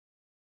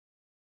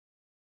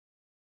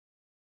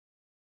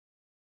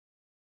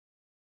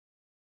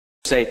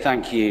Say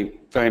thank you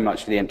very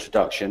much for the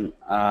introduction.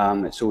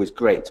 It's always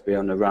great to be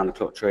on the Round the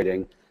Clock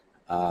Trading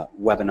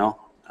webinar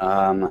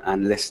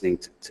and listening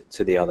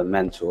to the other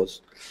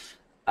mentors.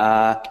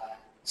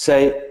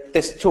 So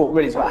this talk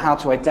really is about how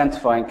to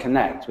identify and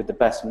connect with the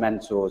best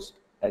mentors,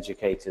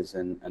 educators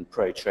and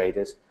pro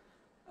traders.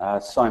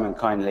 Simon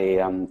kindly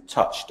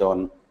touched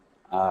on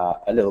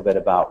a little bit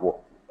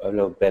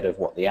of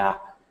what the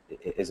app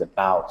is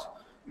about,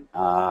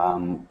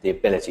 the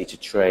ability to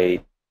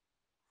trade,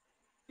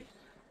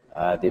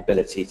 the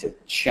ability to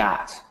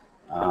chat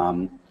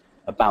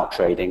about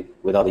trading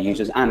with other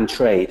users and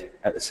trade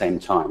at the same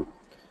time.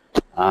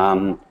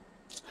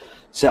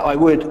 So I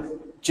would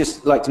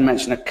just like to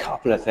mention a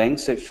couple of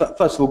things. So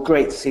first of all,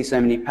 great to see so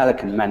many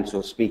Pelican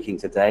mentors speaking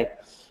today.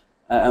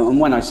 And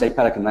when I say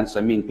Pelican mentors,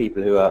 I mean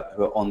people who are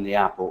on the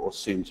app or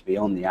soon to be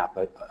on the app.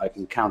 I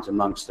can count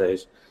amongst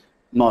those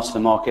Master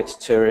Markets,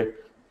 Turu,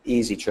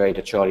 Easy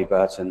Trader, Charlie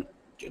Burton,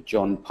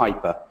 John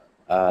Piper,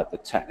 the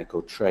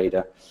technical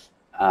trader.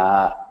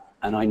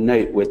 And I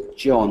note with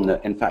John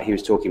that, in fact, he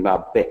was talking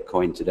about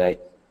Bitcoin today.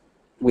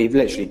 We've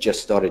literally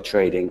just started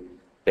trading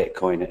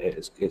Bitcoin.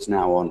 It's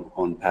now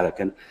on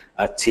Pelican.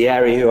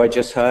 Thierry, who I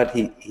just heard,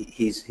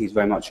 he's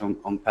very much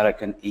on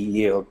Pelican,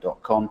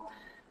 eyield.com.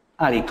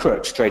 Ali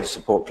Crooks, Trader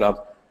Support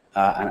Club,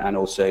 and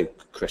also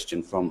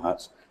Christian from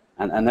Hertz.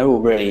 And they're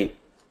all really,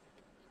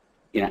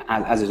 you know,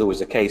 as is always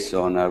the case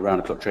on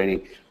Round the Clock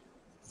Trading,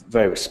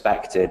 very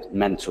respected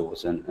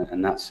mentors,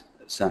 and that's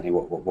certainly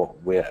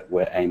what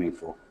we're aiming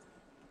for.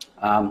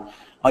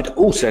 I'd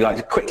also like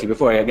to quickly,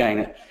 before I go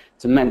again,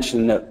 to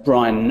mention that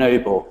Brian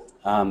Noble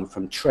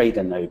from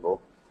Trader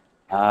Noble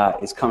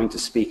is coming to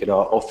speak at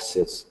our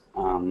offices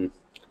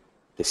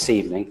this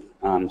evening.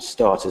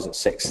 Starters at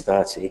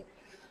 6:30.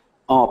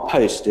 Our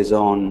post is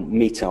on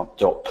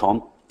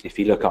meetup.com. If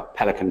you look up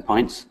Pelican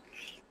Pints,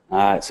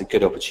 it's a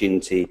good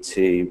opportunity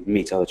to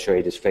meet other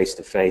traders face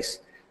to face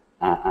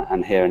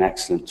and hear an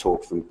excellent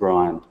talk from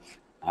Brian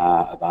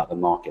about the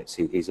markets.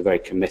 He's a very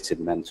committed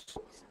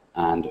mentor.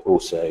 And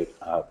also,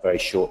 very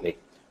shortly,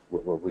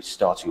 we're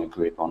starting a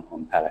group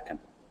on Pelican.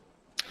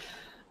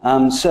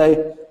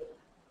 So,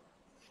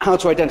 how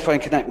to identify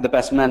and connect with the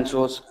best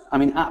mentors? I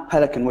mean, at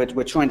Pelican,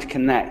 we're trying to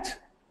connect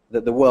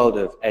the world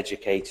of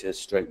educators,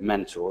 stroke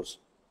mentors,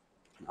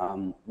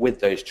 with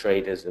those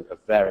traders of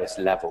various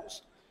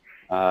levels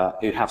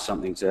who have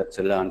something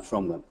to learn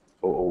from them,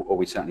 or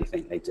we certainly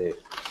think they do.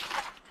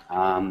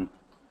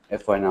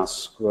 If I now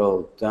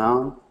scroll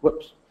down,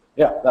 whoops,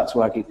 yeah, that's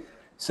working.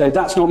 So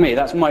that's not me,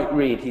 that's Mike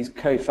Reed. He's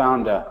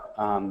co-founder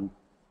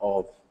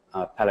of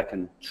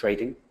Pelican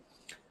Trading.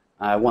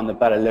 One of the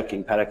better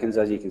looking Pelicans,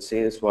 as you can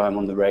see, that's why I'm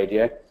on the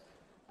radio.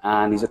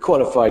 And he's a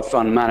qualified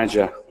fund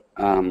manager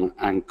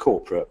and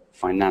corporate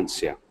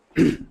financier.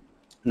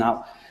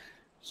 Now,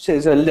 so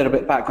there's a little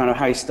bit of background of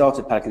how he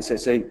started Pelican.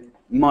 So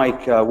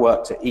Mike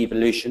worked at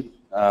Evolution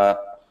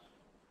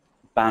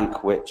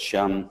Bank, which,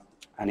 and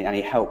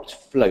he helped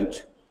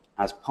float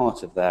as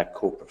part of their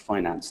corporate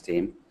finance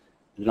team,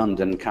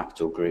 London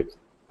Capital Group.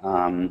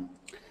 And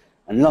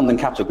London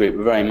Capital Group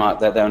were very much,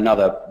 they're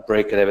another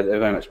broker, they're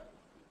very much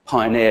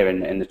pioneer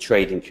in the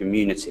trading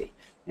community,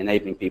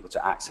 enabling people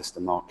to access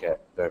the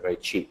market very, very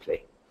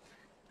cheaply.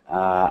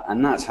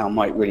 And that's how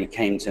Mike really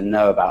came to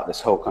know about this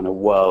whole kind of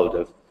world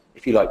of,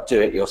 if you like,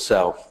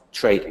 do-it-yourself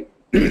trading.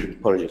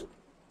 Apologies.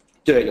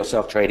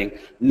 Do-it-yourself trading,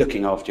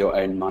 looking after your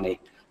own money,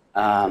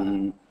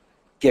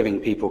 giving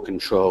people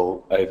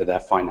control over their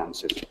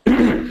finances.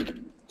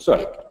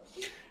 Sorry.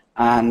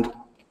 And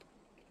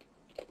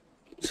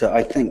so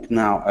I think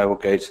now I will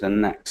go to the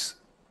next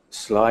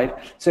slide.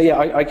 So yeah,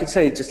 I could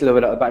say just a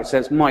little bit at the back. So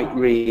it's Mike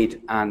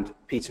Reed and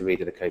Peter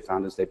Reed are the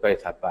co-founders. They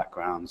both have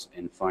backgrounds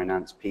in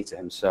finance. Peter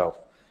himself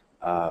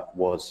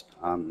was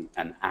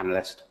an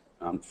analyst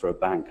for a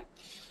bank,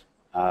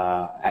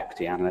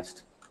 equity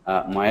analyst.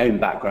 My own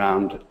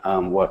background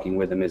working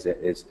with them is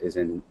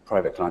in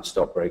private client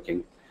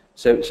stockbroking.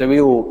 So we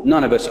all,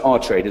 none of us are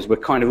traders. We're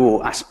kind of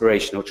all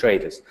aspirational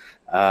traders.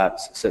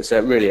 So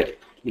it really,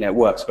 you know, it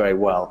works very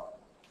well.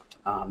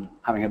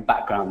 Having a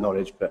background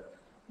knowledge, but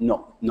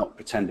not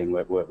pretending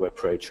we're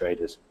pro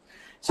traders.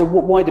 So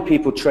why do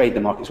people trade the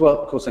markets? Well,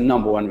 of course, the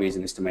number one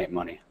reason is to make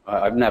money.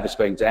 I've never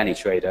spoken to any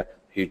trader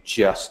who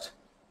just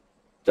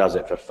does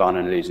it for fun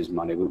and loses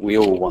money. We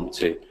all want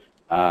to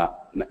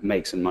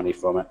make some money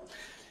from it.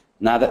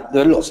 Now,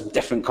 there are lots of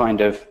different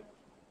kind of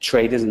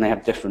traders, and they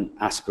have different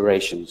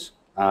aspirations.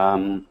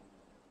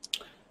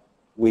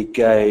 We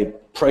go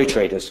pro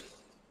traders,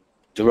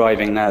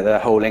 deriving their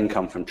whole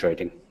income from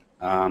trading,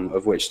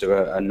 of which there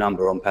are a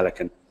number on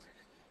Pelican.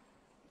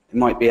 It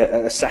might be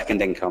a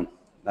second income.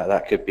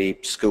 That could be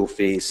school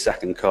fees,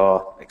 second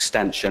car,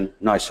 extension,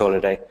 nice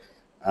holiday.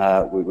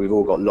 We've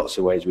all got lots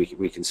of ways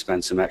we can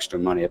spend some extra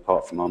money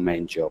apart from our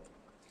main job.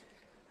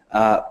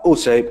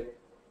 Also,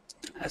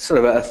 sort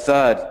of a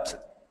third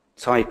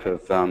type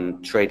of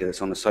trader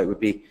that's on the site would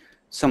be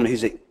someone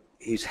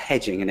who's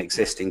hedging an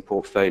existing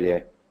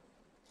portfolio.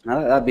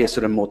 Now, that'd be a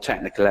sort of more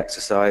technical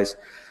exercise,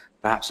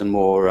 perhaps a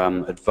more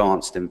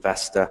advanced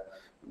investor,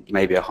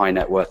 maybe a high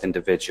net worth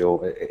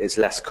individual. It's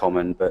less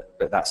common, but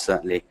that's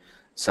certainly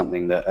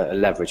something that a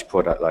leverage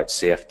product like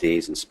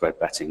CFDs and spread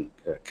betting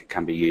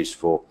can be used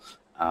for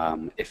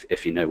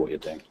if you know what you're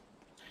doing.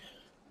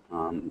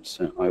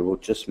 So I will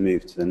just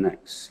move to the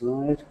next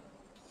slide.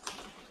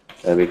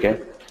 There we go.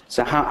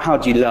 So how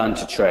do you learn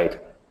to trade?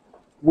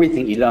 We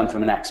think you learn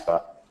from an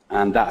expert,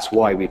 and that's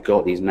why we've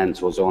got these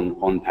mentors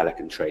on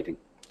Pelican Trading.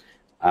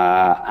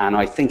 And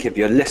I think if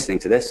you're listening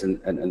to this,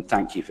 and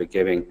thank you for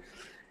giving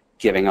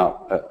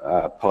up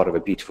a part of a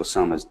beautiful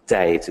summer's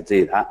day to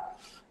do that,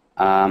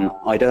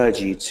 I'd urge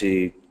you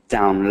to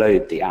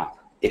download the app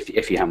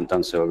if you haven't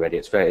done so already.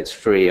 It's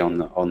free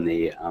on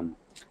the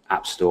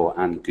App Store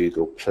and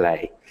Google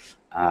Play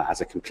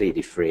as a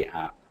completely free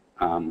app,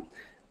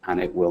 and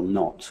it will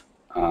not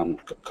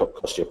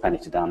cost you a penny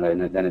to download,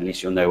 and then at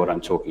least you'll know what I'm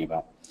talking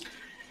about.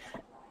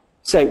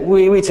 So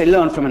we'd say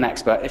learn from an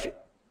expert.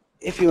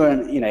 If you're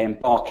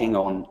embarking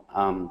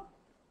on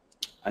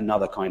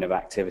another kind of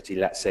activity,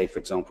 let's say for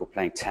example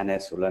playing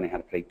tennis or learning how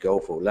to play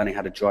golf or learning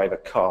how to drive a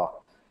car,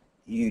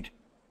 you'd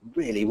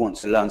really want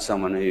to learn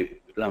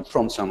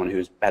from someone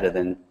who's better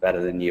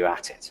than you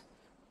at it.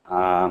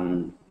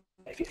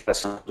 If your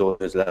first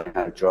daughter is learning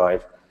how to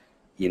drive,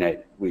 we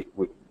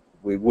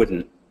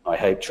wouldn't, I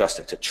hope, trust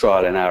it to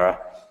trial and error.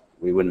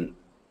 We wouldn't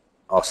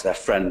ask their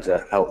friend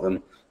to help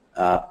them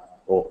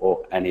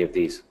or any of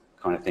these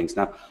kind of things.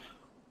 Now,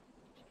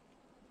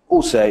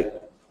 also,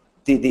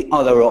 the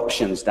other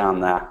options down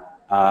there,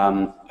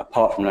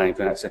 apart from learning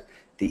from that, so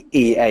the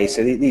EA,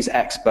 so these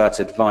expert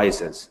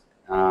advisors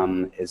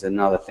is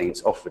another thing.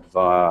 It's offered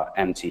via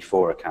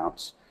MT4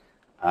 accounts,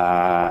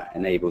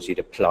 enables you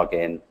to plug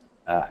in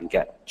and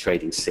get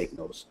trading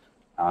signals.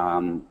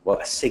 Well,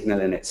 a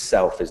signal in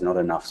itself is not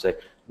enough, so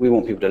we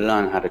want people to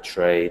learn how to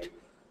trade,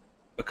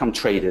 become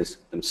traders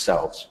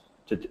themselves,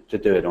 to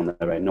do it on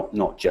their own,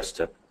 not just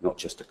to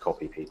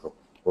copy people,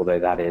 although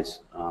that is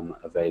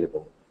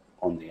available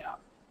on the app.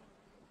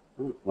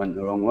 Oh, went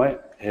the wrong way.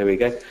 Here we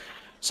go.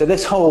 So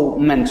this whole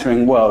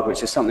mentoring world,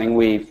 which is something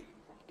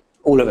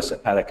all of us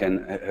at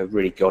Pelican have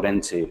really got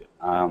into,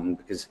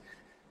 because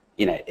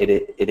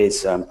it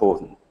is so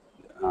important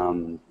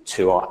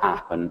to our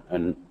app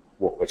and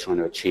what we're trying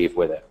to achieve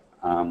with it.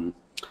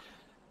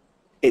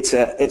 It's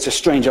a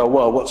strange old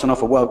world. What's on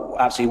offer? Well,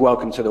 absolutely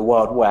welcome to the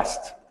Wild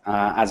West,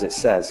 as it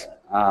says.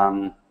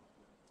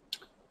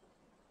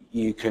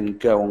 You can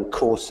go on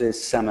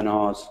courses,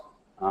 seminars,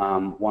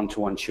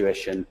 one-to-one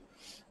tuition.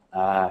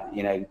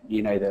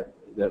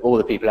 That all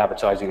the people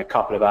advertising a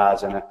couple of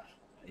hours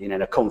in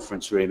a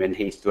conference room in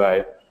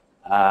Heathrow,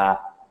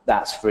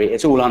 that's free.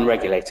 It's all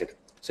unregulated.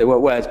 So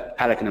whereas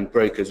Pelican and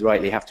brokers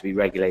rightly have to be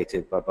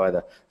regulated by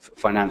the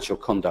Financial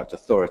Conduct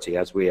Authority,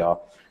 as we are,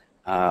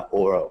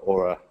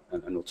 or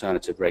an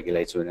alternative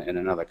regulator in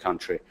another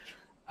country,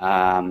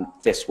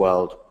 this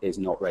world is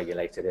not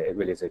regulated. It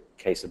really is a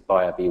case of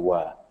buyer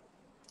beware.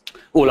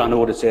 All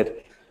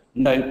unaudited.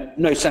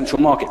 No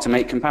central market to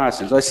make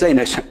comparisons. I say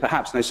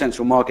perhaps no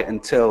central market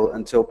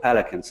until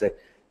Pelican. So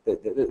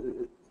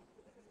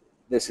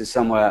this is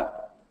somewhere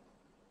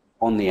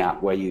on the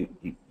app where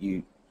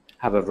you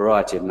have a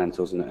variety of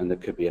mentors, and there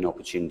could be an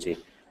opportunity,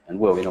 and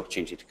will be an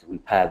opportunity to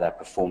compare their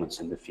performance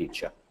in the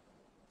future.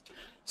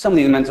 Some of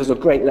these mentors are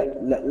great.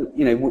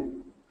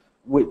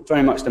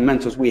 Very much the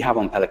mentors we have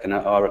on Pelican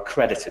are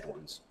accredited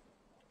ones,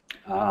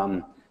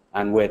 and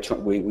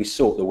we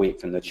sort the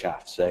wheat from the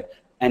chaff. So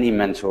any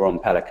mentor on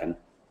Pelican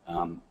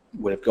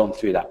will have gone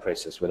through that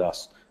process with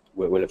us.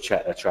 We'll have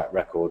checked their track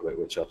record,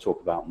 which I'll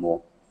talk about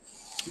more.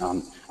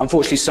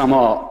 Unfortunately, some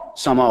are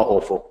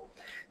awful,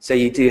 so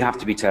you do have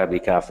to be terribly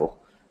careful.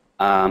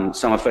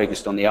 Some are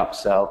focused on the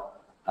upsell.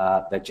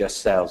 They're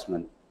just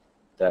salesmen.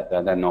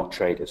 They're not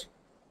traders.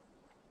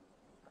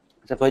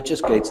 So if I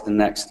just go to the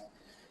next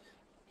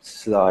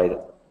slide.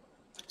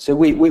 So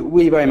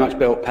we very much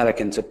built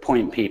Pelican to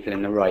point people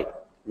in the right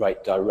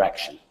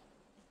direction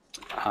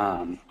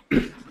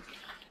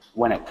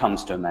when it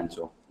comes to a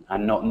mentor,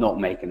 and not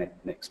making an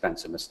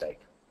expensive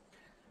mistake.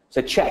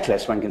 So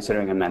checklist when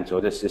considering a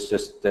mentor. This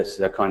is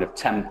a kind of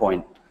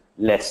 10-point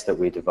list that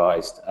we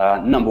devised.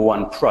 Number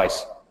one,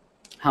 price.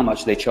 How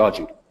much they charge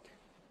you.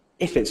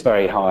 If it's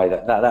very high,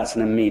 that's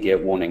an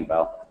immediate warning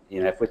bell.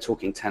 If we're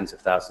talking tens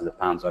of thousands of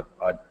pounds,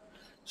 I'd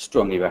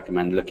strongly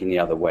recommend looking the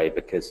other way,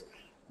 because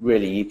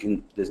really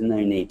there's no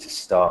need to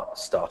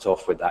start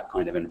off with that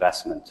kind of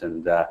investment.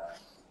 And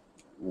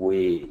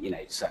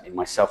certainly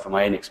myself, from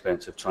my own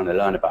experience of trying to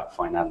learn about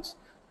finance,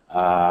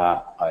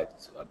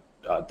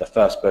 the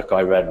first book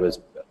I read was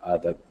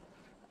a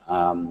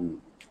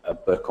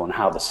book on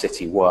how the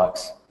city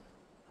works,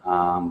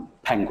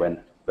 Penguin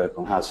book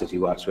on how the city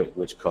works,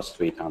 which costs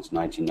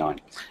 £3.99.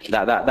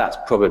 That's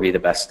probably the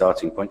best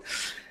starting point.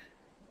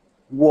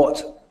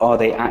 What are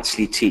they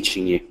actually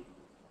teaching you?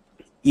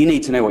 You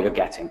need to know what you're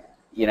getting.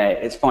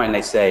 It's fine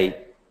they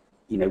say,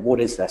 what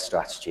is their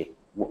strategy?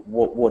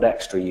 What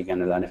extra are you going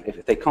to learn?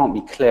 If they can't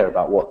be clear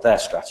about what their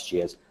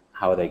strategy is,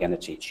 how are they going to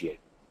teach you?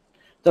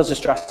 Does the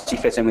strategy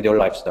fit in with your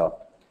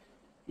lifestyle?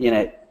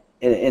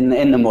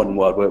 in the modern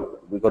world,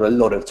 we've got a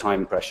lot of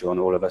time pressure on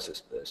all of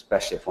us,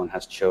 especially if one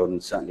has children,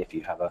 certainly if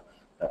you have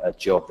a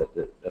job,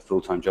 a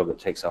full-time job that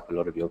takes up a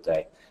lot of your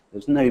day.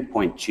 There's no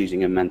point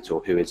choosing a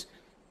mentor who is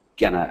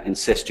going to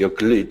insist you're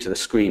glued to the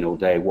screen all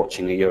day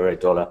watching a euro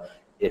dollar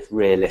if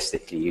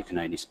realistically you can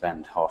only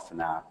spend half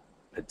an hour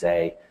a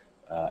day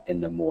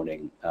in the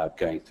morning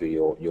going through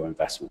your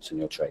investments and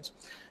your trades.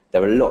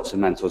 There are lots of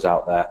mentors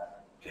out there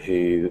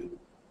who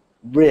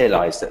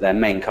realize that their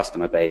main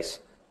customer base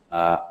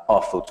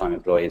are full-time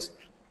employees,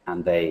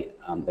 and they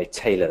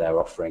tailor their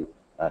offering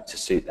to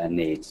suit their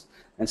needs.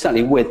 And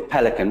certainly with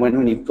Pelican,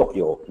 when you've got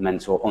your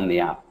mentor on the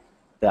app,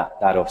 that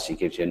obviously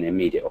gives you an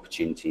immediate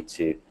opportunity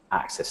to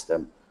access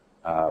them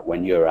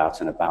when you're out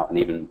and about, and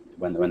even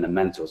when the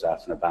mentor's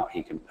out and about,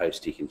 he can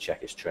post, he can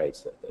check his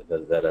trades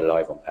that are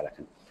live on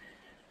Pelican.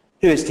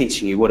 Who is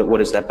teaching you?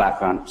 What is their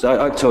background?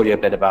 So I told you a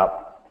bit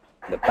about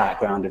the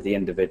background of the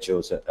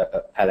individuals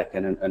at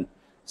Pelican, and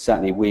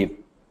certainly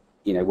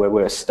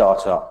we're a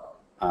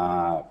startup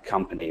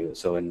company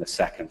that's all in the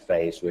second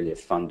phase really of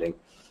funding.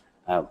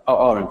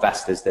 Our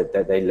investors,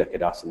 they look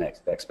at us and they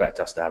expect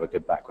us to have a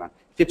good background.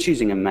 If you're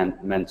choosing a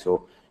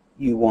mentor,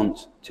 you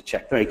want to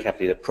check very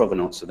carefully the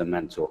provenance of the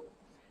mentor.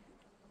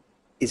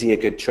 Is he a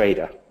good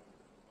trader?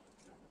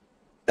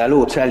 They'll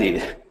all tell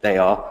you they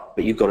are,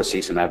 but you've got to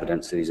see some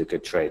evidence that he's a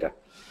good trader.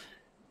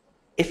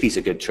 If he's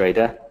a good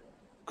trader,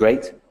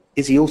 great.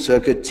 Is he also a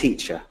good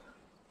teacher?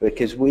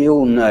 Because we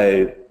all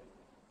know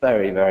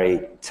very,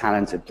 very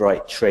talented,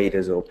 bright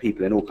traders or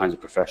people in all kinds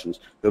of professions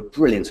who are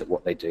brilliant at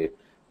what they do,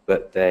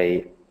 but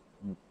they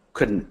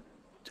couldn't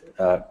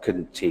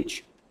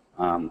teach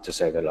to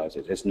save their lives.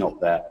 It's not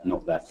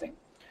their thing.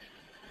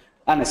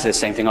 And it's the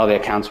same thing. Are they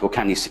accountable?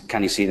 Can you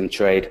see them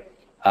trade?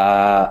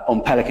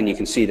 On Pelican, you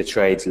can see the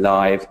trades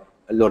live.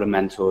 A lot of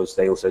mentors,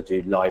 they also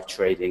do live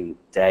trading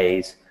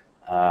days.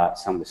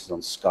 Some of this is on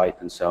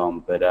Skype and so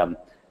on. But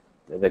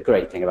the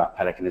great thing about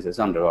Pelican is it's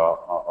under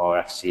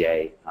our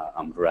FCA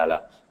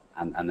umbrella,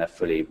 and they're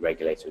fully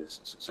regulated.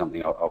 It's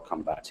something I'll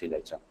come back to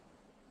later.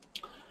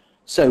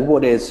 So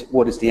what is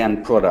the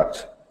end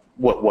product?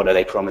 What are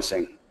they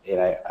promising?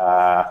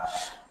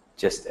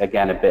 Just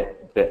again a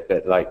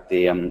bit like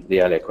the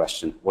earlier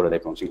question. What are they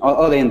promising?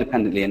 Are they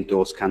independently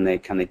endorsed? Can they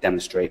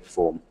demonstrate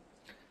form?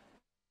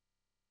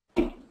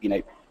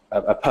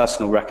 A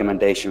personal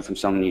recommendation from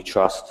someone you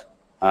trust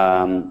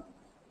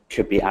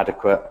could be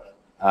adequate.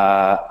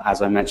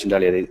 As I mentioned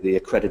earlier, the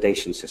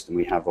accreditation system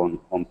we have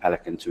on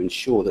Pelican to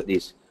ensure that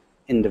these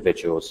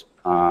individuals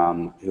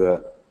who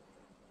are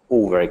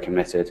all very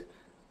committed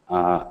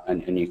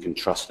and you can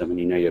trust them, and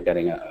you know you're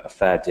getting a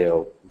fair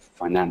deal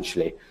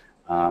financially,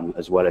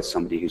 as well as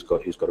somebody who's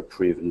got a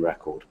proven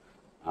record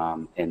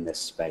in this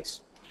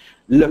space.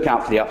 Look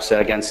out for the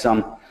upsell. Again,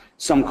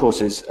 some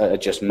courses are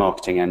just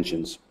marketing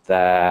engines.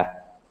 They're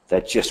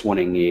just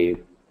wanting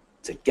you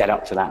to get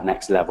up to that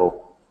next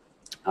level.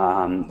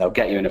 They'll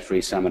get you in a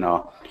free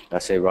seminar. They'll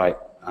say, right,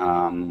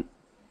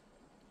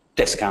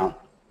 discount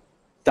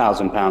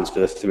 £1,000 for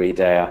the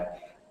 3-dayer,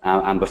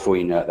 and before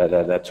you know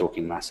it, they're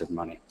talking massive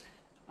money.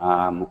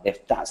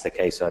 If that's the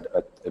case, I'd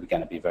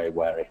again be very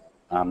wary.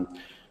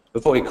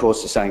 Avoid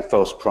courses selling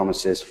false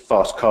promises,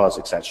 fast cars,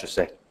 etc.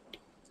 So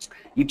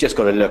you've just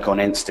got to look on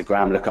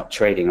Instagram, look up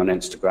trading on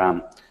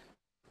Instagram.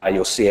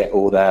 You'll see it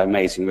all there,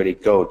 amazing, really,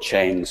 gold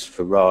chains,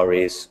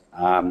 Ferraris,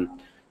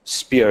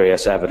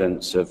 spurious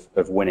evidence of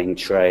winning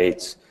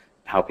trades,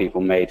 how people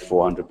made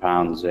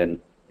 £400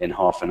 in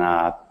half an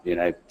hour.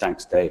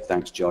 Thanks Dave,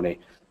 thanks Johnny.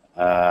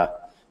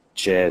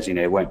 Cheers.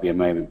 It won't be a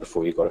moment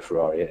before you've got a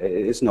Ferrari.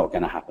 It's not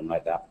going to happen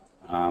like that.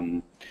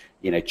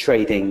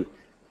 Trading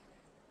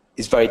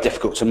is very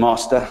difficult to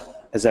master,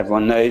 as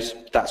everyone knows.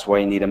 That's why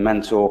you need a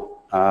mentor.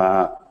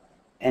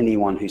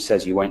 Anyone who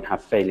says you won't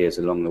have failures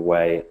along the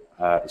way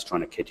is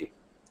trying to kid you.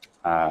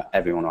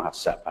 Everyone will have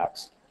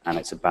setbacks, and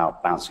it's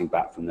about bouncing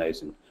back from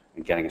those and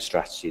getting a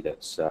strategy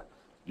that's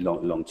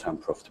long-term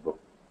profitable.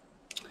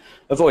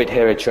 Avoid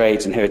hero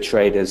trades and hero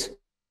traders.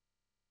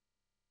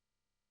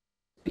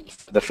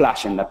 The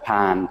flash in the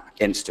pan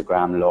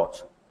Instagram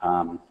lot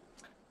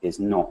is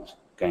not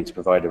going to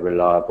provide a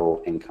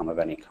reliable income of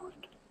any kind.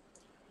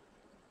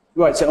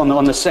 Right, so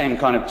on the same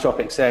kind of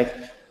topic,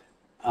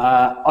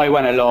 I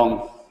went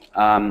along,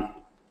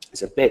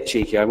 it's a bit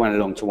cheeky, I went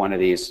along to one of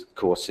these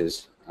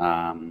courses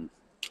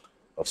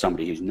of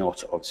somebody who's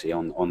not obviously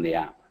on the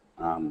app,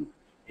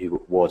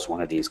 who was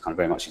one of these kind of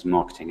very much these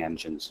marketing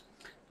engines.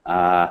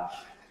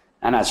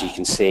 And as you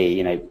can see,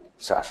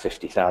 it's at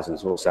 50,000,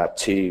 it's also at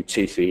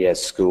 2-3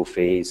 years school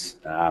fees.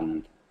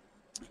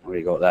 What do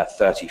you got there?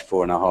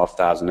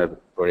 34,500,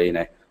 probably,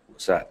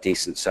 what's that?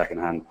 Decent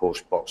second-hand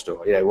Porsche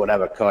Boxster,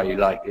 whatever car you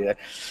like.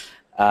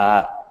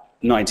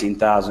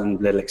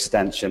 19,000, little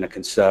extension, a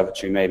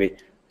conservatory maybe.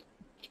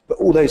 But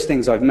all those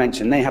things I've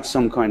mentioned, they have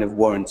some kind of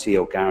warranty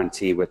or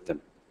guarantee with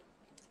them.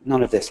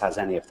 None of this has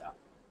any of that.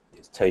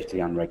 It's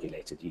totally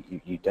unregulated.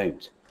 You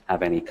don't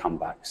have any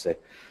comebacks. So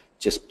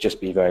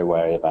just be very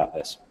wary about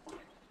this.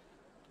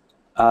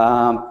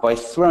 By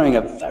throwing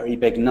a very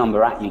big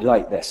number at you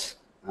like this,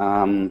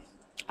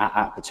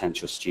 at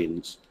potential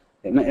students,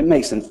 it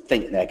makes them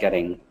think they're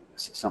getting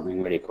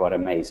something really quite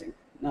amazing.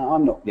 No,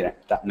 I'm not, you know,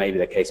 that may be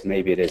the case,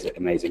 maybe it is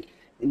amazing.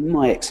 In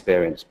my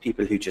experience,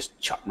 people who just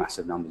chuck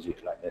massive numbers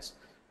like this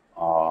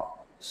are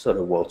sort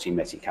of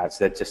walty-mitty cats.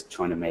 They're just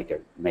trying to make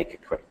a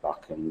quick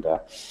buck, and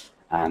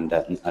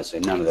I say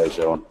none of those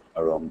are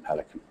on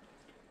Pelican.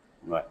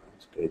 Right,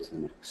 let's go to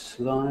the next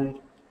slide.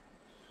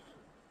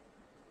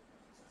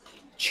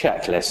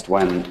 Checklist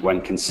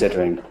when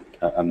considering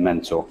a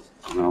mentor.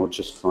 And I'll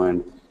just try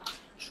and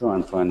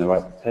find the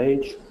right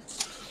page.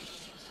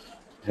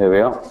 Here we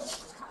are.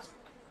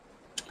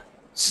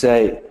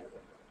 So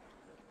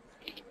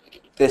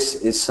this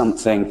is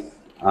something,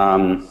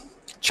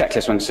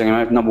 checklist when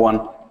considering. Number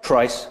one,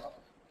 price.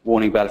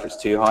 Warning bell if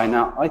it's too high.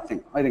 Now, I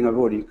think I've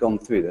already gone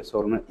through this.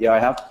 Hold on a minute. Yeah, I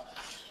have.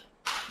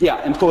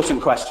 Yeah,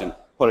 important question.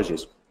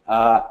 Apologies.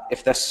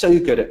 If they're so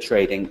good at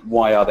trading,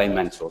 why are they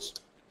mentors?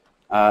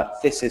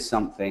 This is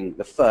something,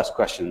 the first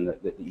question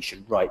that you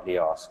should rightly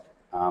ask.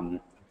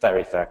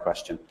 Very fair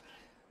question.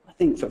 I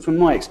think from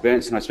my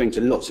experience, and I've spoken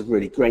to lots of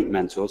really great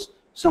mentors,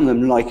 some of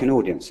them like an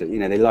audience. You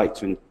know, they like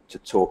to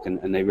talk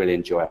and they really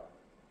enjoy it.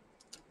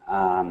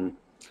 I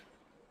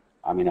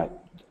mean,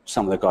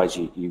 some of the guys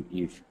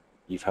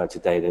you've heard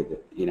today,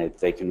 that you know,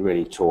 they can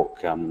really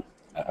talk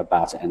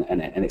about it,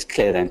 and it's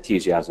clear their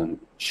enthusiasm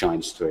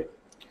shines through.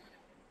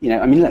 You know,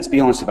 I mean, let's be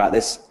honest about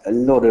this.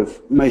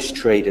 Most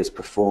traders'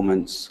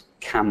 performance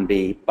can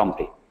be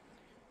bumpy.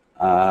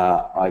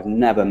 I've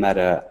never met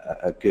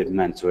a good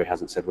mentor who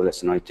hasn't said, well,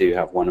 listen, I do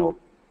have 1 or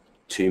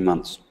 2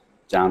 months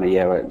down a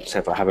year. So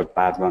if I have a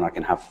bad run, I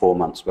can have 4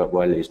 months where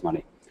I lose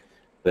money.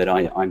 But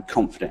I'm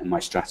confident in my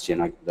strategy,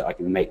 and that I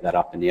can make that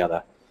up in the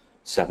other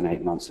 7,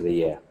 8 months of the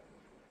year.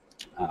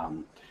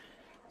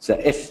 So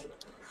if,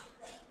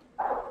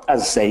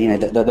 as I say, you know,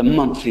 the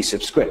monthly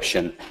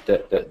subscription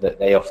that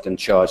they often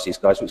charge these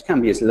guys, which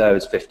can be as low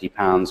as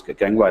 £50,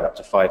 going right up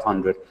to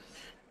 500,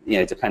 you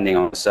know, depending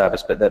on the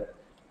service, but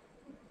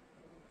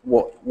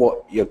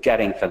what you're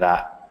getting for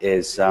that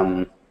is,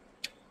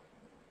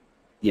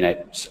 you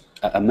know,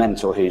 a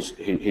mentor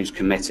who's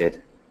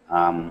committed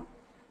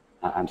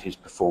and whose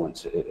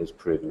performance is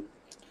proven.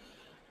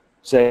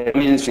 So, I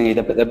mean, interestingly,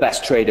 the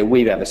best trader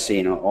we've ever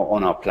seen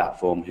on our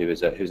platform,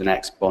 who's an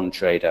ex-bond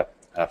trader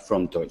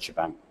from Deutsche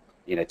Bank,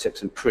 you know, took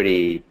some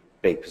pretty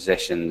big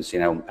positions, you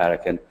know, on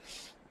Pelican.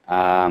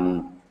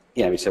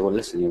 You know, he said, well,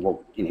 listen, you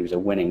know, he was a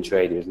winning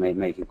trader, he was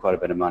making quite a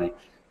bit of money.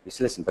 He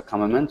said, listen,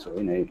 become a mentor,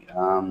 you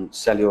know,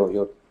 sell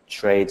your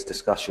trades,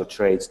 discuss your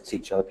trades,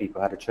 teach other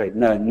people how to trade.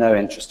 No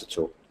interest at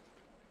all.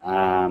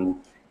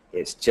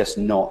 It's just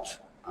not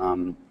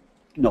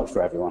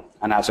for everyone.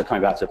 And also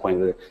coming back to the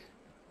point of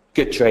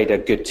good trader,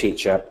 good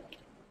teacher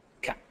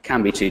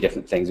can be two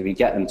different things. If you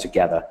get them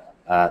together,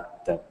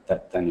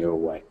 then you're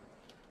away.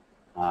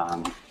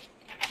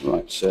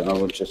 Right, so I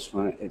will just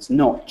find it's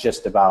not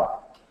just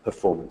about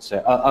performance. So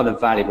other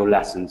valuable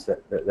lessons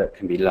that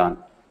can be learned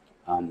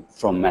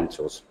from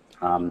mentors.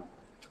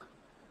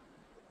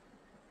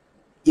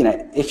 You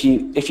know, if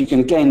you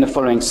can gain the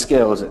following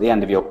skills at the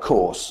end of your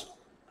course,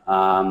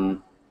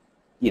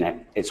 you know,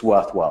 it's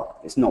worthwhile.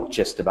 It's not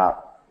just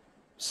about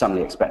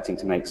suddenly expecting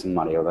to make some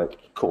money, although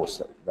of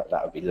course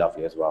that would be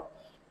lovely as well.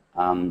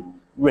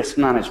 Risk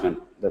management,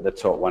 the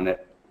top one,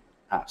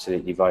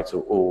 absolutely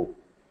vital.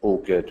 All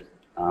good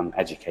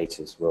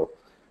educators will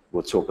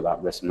talk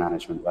about risk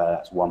management, whether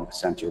that's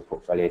 1% of your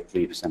portfolio,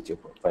 3% of your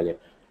portfolio,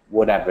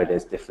 whatever it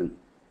is, different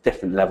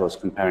levels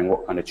comparing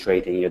what kind of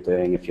trading you're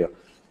doing. If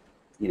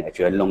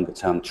you're a longer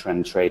term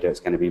trend trader, it's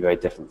going to be very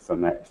different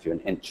from it if you're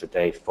an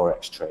intraday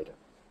forex trader.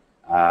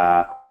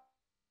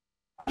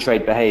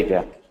 Trade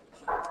behavior.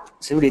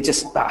 It's really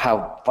just about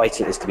how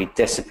vital it is to be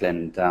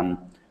disciplined and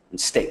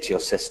stick to your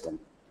system.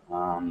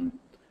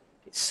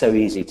 It's so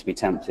easy to be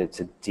tempted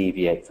to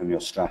deviate from your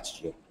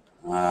strategy.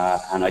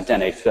 And I don't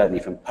know, certainly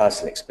from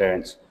personal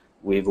experience,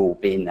 we've all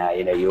been there.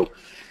 You know, you'll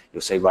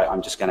say, right,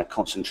 I'm just going to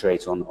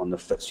concentrate on the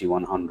FTSE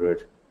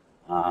 100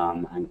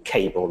 and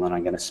cable, and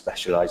I'm going to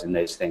specialize in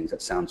those things.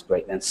 That sounds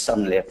great. Then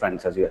suddenly a friend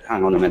tells you,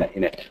 hang on a minute,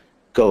 you know,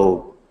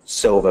 gold,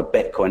 silver,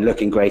 Bitcoin,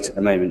 looking great at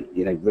the moment,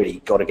 you know,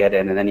 really got to get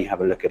in. And then you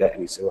have a look at it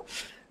and you say, well,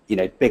 you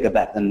know, bigger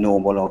bet than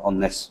normal on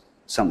this,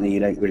 something you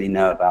don't really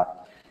know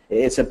about.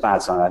 It's a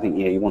bad sign. I think,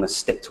 you know, you want to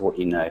stick to what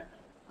you know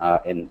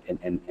in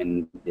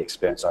the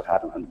experience I've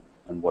had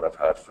and what I've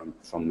heard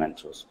from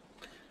mentors.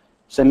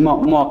 So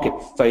market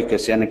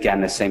focus, and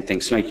again, the same thing,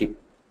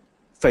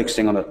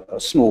 focusing on a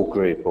small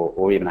group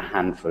or even a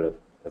handful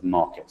of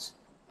markets,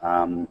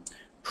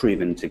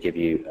 proven to give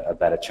you a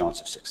better chance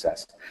of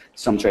success.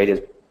 Some traders,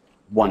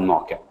 one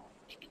market.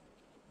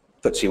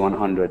 FTSE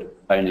 100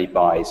 only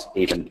buys,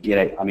 even, you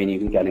know, I mean, you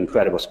can get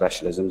incredible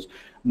specialisms.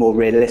 More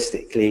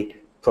realistically,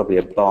 probably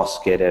a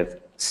basket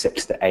of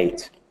 6 to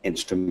 8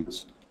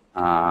 instruments.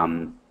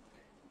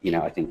 You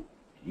know, I think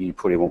you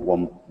probably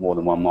want more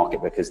than one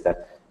market, because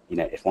that, you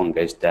know, if one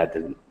goes dead,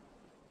 then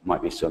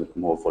might be some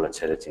more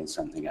volatility in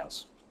something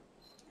else.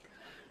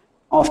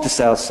 After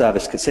sales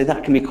service, so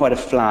that can be quite a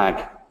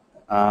flag.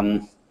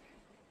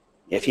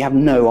 If you have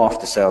no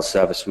after sales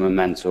service from a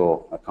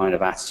mentor, a kind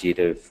of attitude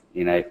of,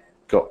 you know,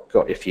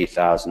 got your few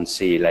thousand,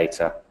 see you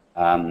later.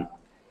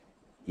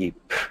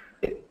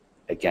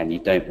 Again, you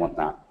don't want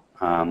that.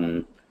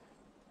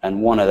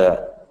 And one of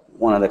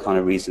the kind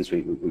of reasons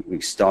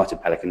we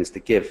started Pelican is to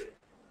give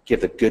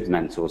the good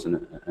mentors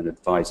and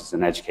advisors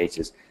and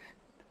educators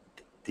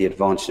the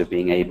advantage of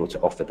being able to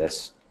offer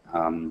this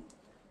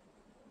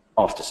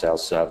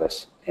after-sales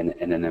service in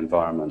an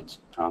environment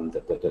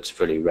that's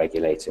fully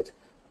regulated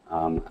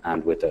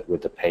and with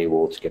the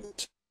paywall to give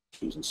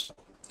teams and stuff.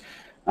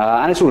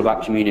 And it's all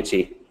about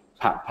community,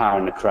 power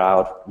in the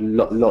crowd.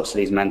 Lots of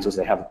these mentors,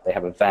 they have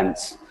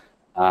events.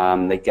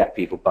 They get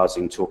people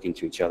buzzing, talking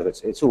to each other.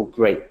 It's all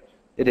great.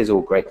 It is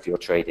all great for your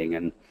trading,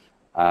 and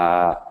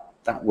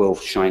that will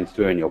shine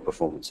through in your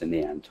performance in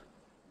the end.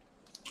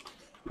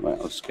 Right,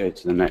 let's go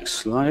to the next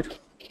slide.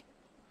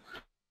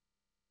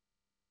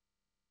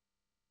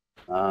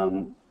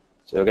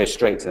 So we'll go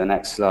straight to the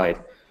next slide.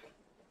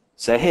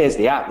 So here's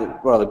the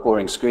app, rather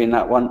boring screen,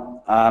 that one.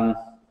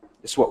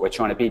 It's what we're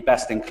trying to be,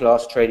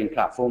 best-in-class trading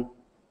platform.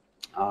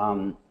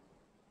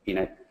 You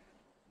know,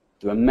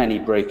 there are many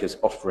brokers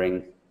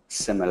offering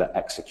similar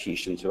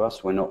execution to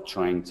us. We're not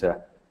trying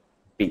to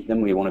beat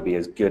them. We want to be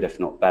as good, if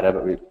not better,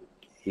 but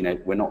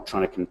we're not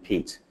trying to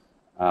compete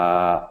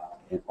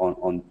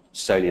on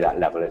solely that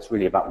level. It's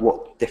really about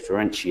what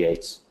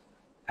differentiates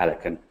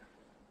Pelican.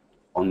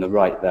 On the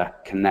right there,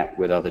 connect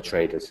with other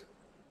traders.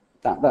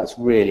 That's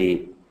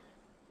really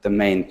the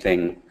main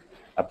thing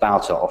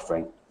about our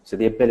offering. So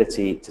the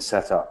ability to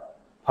set up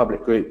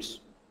public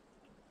groups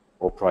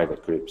or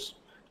private groups.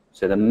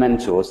 So the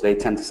mentors, they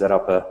tend to set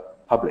up a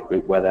public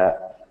group where they're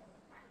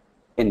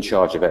in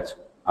charge of it,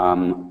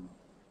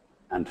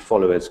 and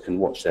followers can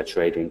watch their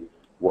trading,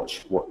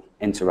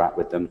 interact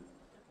with them,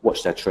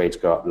 watch their trades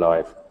go up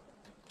live.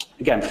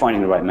 Again,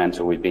 finding the right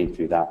mentor, we've been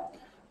through that.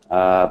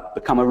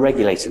 Become a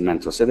regulated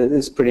mentor. So this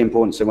is pretty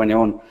important. So when they're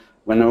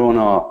on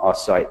our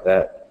site,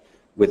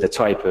 with the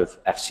type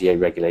of FCA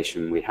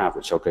regulation we have,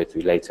 which I'll go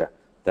through later,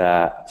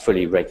 they're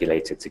fully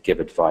regulated to give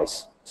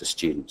advice to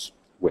students,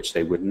 which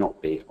they would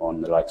not be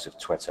on the likes of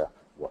Twitter,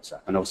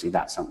 WhatsApp. And obviously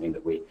that's something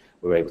that we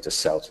were able to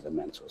sell to the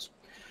mentors.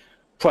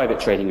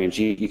 Private trading rooms,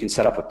 you can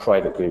set up a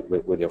private group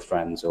with your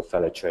friends or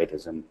fellow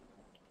traders, and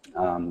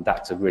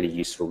that's a really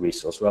useful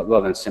resource.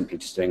 Rather than simply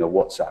just doing a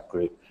WhatsApp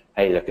group,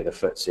 hey, look at the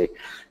FTSE,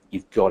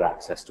 you've got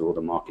access to all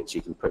the markets,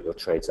 you can put your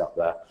trades up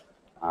there.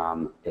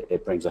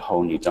 It brings a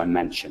whole new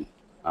dimension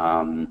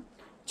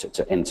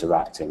to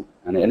interacting.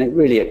 And it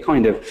really,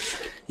 kind of,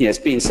 it's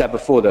been said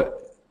before that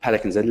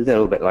Pelican's a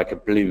little bit like a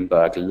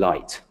Bloomberg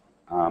Lite,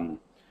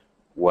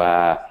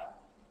 where,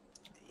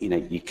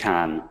 you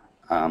can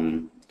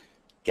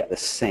get the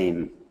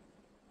same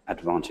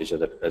advantage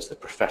as the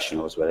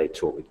professionals, where they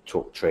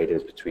talk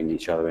traders between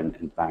each other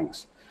in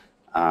banks.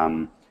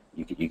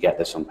 You get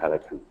this on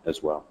Pelican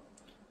as well.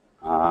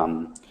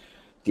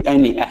 The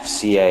only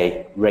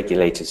FCA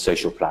regulated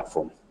social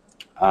platform.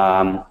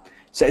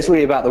 So it's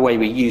really about the way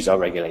we use our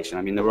regulation.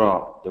 I mean, there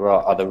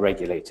are other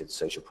regulated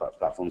social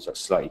platforms that's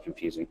slightly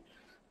confusing,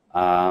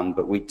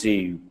 but we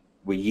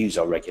use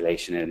our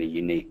regulation in a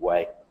unique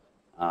way.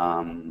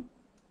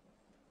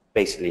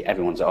 Basically,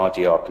 everyone's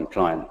RDR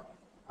compliant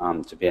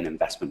to be an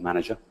investment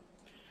manager.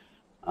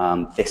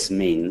 This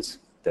means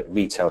that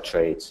retail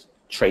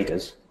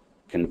traders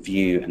can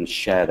view and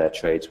share their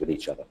trades with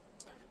each other.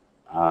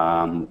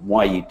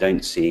 Why you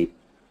don't see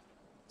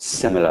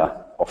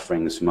similar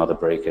offerings from other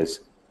brokers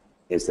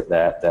is that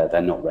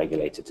they're not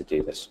regulated to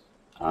do this.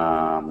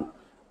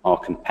 Our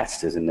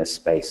competitors in this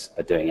space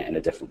are doing it in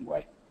a different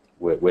way.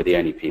 We're the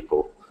only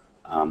people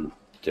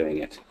doing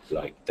it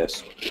like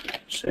this.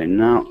 So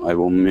now I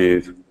will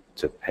move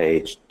to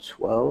page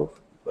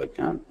 12, if I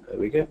can. There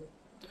we go.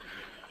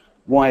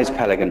 Why is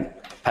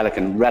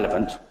Pelican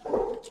relevant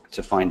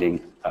to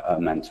finding a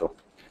mentor?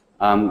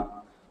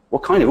 Well,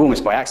 kind of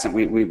almost by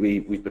accident,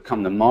 we've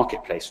become the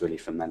marketplace really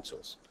for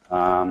mentors,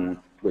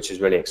 which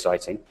is really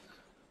exciting.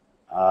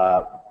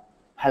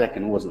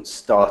 Pelican wasn't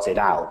started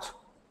out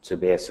to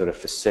be a sort of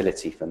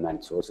facility for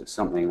mentors. It's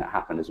something that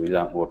happened as we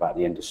learned more about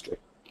the industry.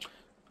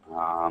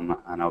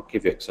 And I'll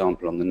give you an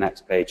example on the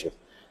next page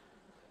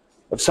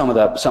of some of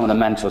the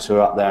mentors who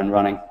are up there and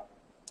running.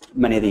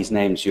 Many of these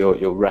names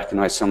you'll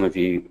recognize, some of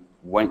you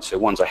won't. So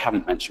ones I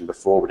haven't mentioned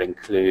before would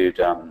include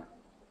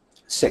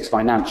Six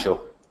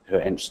Financial, who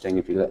are interesting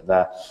if you look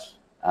there.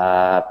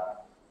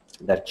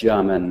 They're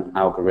German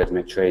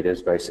algorithmic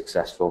traders, very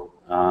successful.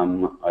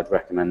 I'd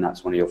recommend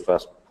that's one of your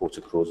first port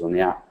of calls on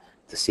the app,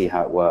 to see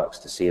how it works,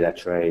 to see their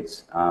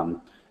trades,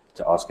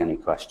 to ask any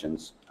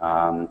questions.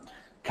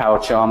 Carol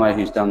Charmer,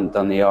 who's done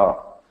the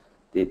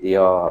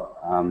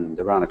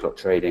round-the-clock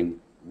trading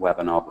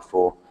webinar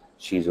before,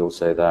 she's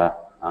also there.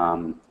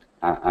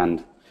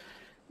 And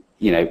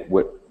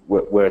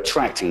we're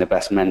attracting the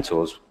best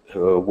mentors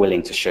who are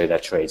willing to show their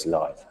trades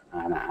live,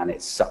 and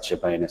it's such a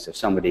bonus if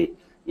somebody,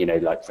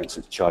 like for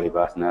instance Charlie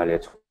Burton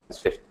earlier,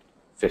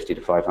 50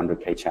 to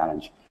 500k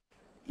challenge.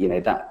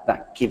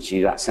 That gives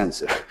you that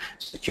sense of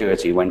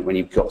security when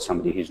you've got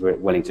somebody who's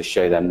willing to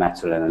show their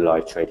mettle in a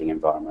live trading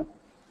environment.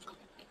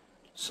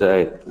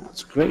 So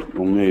that's great.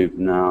 We'll move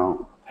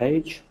now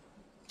page.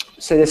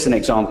 So this is an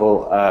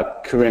example,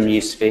 Karim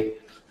Yusufi.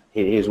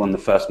 He was one of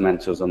the first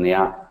mentors on the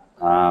app.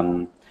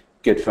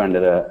 Good friend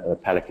of the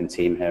Pelican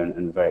team here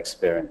and a very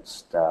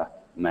experienced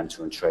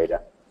mentor and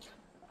trader.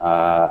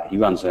 He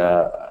runs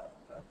a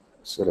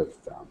sort of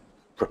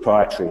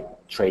proprietary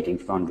trading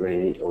fund,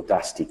 really,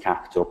 Audacity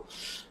Capital.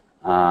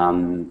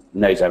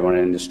 Knows everyone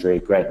in the industry,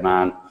 great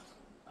man.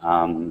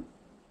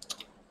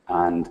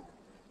 And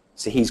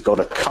so he's got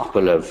a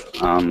couple of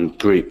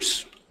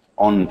groups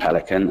on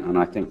Pelican, and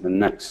I think the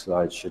next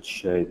slide should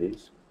show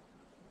these.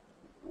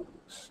 1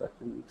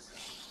 second.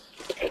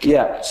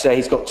 Yeah, so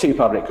he's got two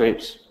public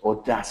groups,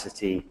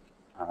 Audacity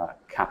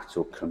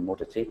Capital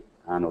Commodity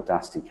and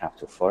Audacity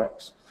Capital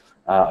Forex.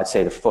 I'd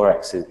say the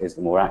Forex is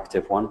the more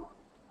active one.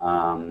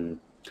 And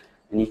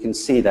you can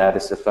see there,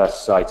 this is the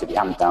first site. If you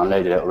haven't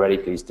downloaded it already,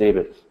 please do,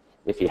 but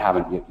if you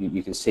haven't,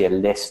 you can see a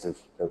list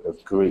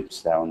of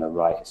groups there on the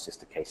right. It's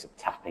just a case of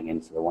tapping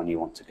into the one you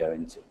want to go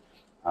into.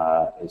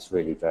 It's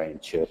really very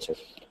intuitive.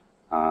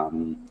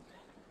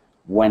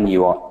 When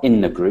you are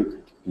in the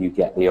group, you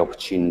get the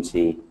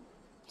opportunity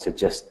to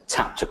just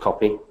tap to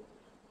copy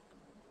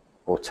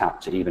or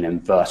tap to even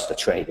inverse the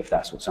trade if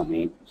that's something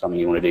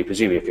you want to do.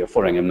 Presumably if you're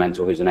following a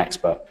mentor who's an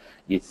expert,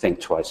 you'd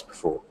think twice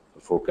before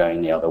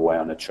going the other way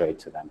on a trade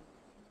to them.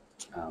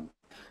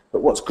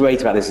 But what's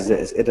great about this is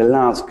it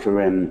allows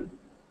Karim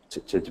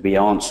to be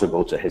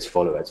answerable to his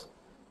followers.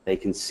 They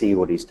can see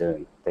what he's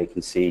doing. They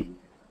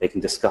can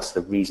discuss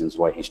the reasons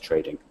why he's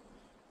trading.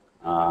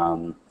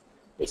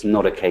 It's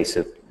not a case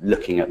of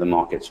looking at the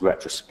markets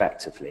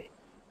retrospectively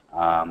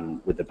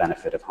with the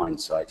benefit of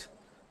hindsight.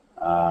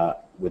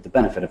 With the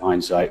benefit of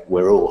hindsight,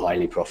 we're all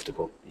highly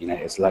profitable. You know,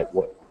 it's like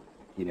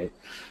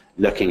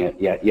looking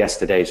at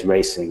yesterday's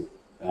racing,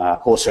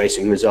 horse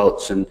racing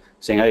results and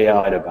saying, oh yeah,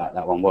 I know about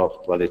that one.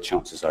 Well, the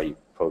chances are you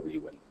probably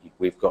wouldn't.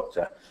 We've got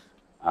to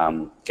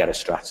get a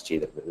strategy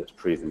that's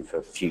proven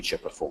for future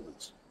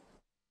performance.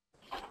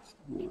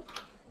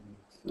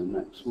 The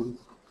next one.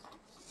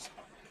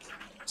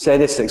 So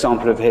this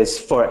example of his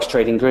Forex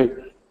trading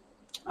group.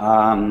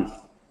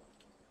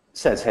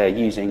 Says here,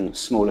 using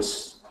smaller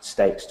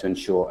stakes to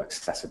ensure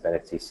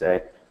accessibility.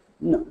 So,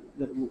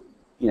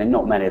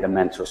 not many of the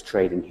mentors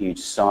trade in huge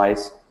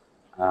size.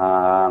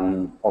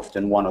 Often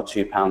 £1 or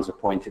 £2 a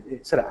point.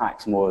 It sort of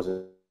acts more as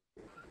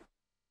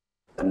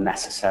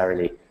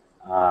necessarily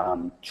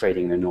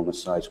trading an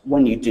enormous size.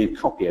 When you do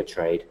copy a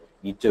trade,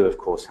 you do of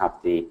course have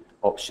the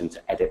option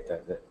to edit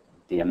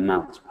the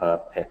amount per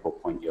pip or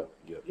point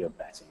you're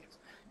betting.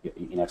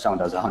 If someone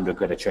does 100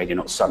 quid a trade, you're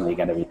not suddenly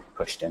going to be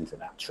pushed into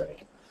that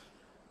trade.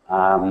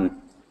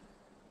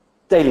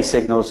 Daily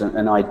signals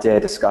and idea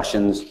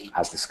discussions,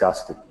 as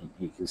discussed,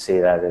 you can see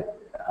there that,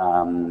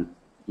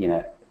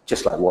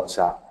 just like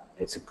WhatsApp,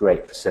 it's a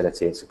great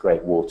facility, it's a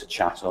great wall to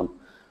chat on.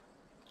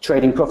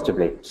 Trading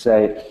profitably.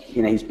 So,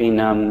 he's been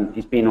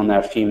on there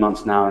a few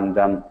months now,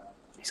 and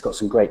he's got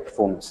some great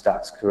performance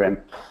stats, Karim,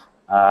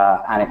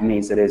 and it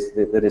means that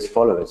his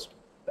followers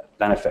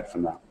benefit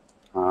from that.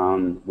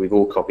 We've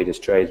all copied his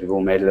trades, we've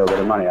all made a little bit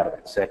of money out of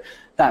it. So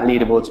that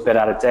leaderboard's a bit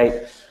out of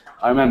date.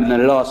 I remember in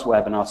the last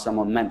webinar,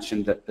 someone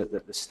mentioned that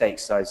the stake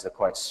sizes are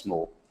quite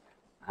small.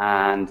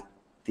 And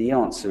the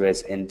answer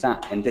is, in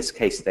this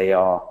case, they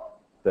are,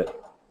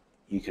 but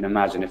you can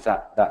imagine if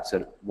that's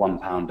a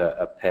 £1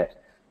 a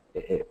pip,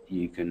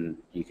 you can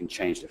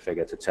change the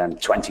figure to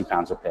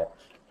 £20 a pip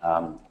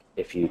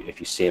if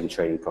you see them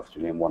trading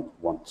profitably and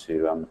want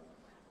to,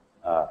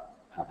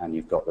 and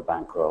you've got the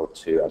bankroll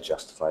to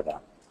justify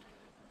that.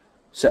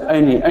 So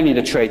only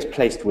the trades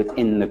placed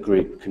within the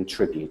group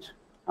contribute.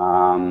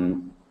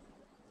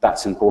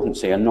 That's important,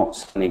 so you're not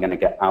suddenly going to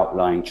get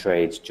outlying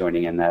trades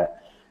joining in there.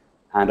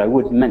 And I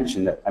would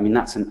mention that,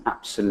 that's an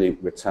absolute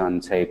return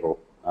table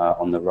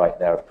on the right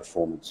there of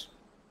performance.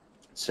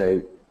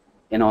 So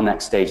in our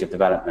next stage of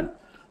development,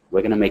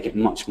 we're going to make it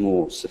much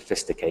more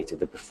sophisticated,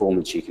 the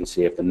performance you can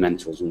see of the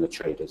mentors and the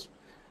traders.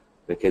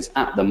 Because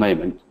at the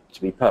moment,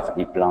 to be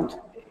perfectly blunt,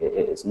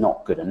 it's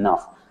not good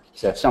enough.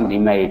 So if somebody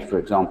made, for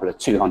example, a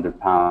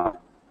 £200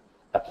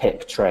 a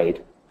pip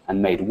trade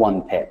and made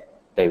 1 pip,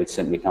 they would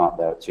simply come up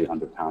there at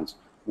 £200.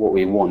 What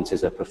we want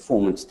is a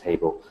performance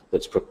table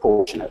that's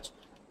proportionate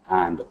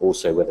and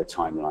also with a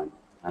timeline.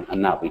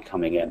 And that'll be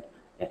coming in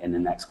the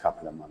next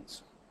couple of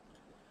months.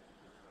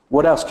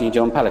 What else can you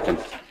do on Pelican?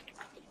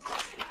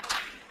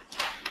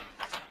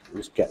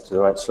 Just get to the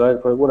right slide.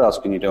 What else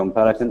can you do on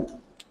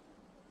Pelican?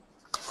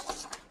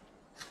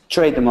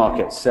 Trade the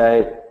market.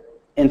 So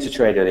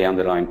Intertrade are the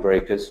underlying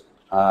brokers.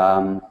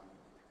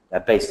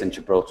 They're based in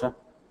Gibraltar.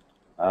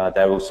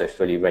 They're also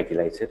fully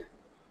regulated.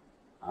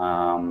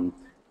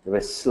 There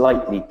are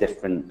slightly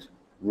different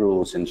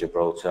rules in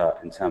Gibraltar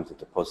in terms of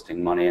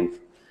depositing money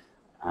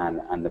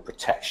and the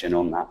protection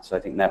on that. So I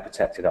think they're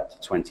protected up to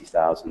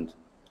 £20,000.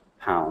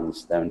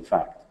 Though in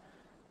fact,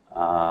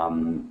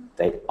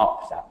 they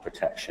upped that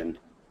protection,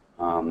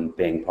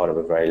 being part of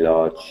a very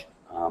large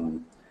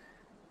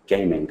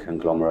gaming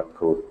conglomerate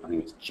called, I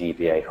think it's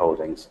GVA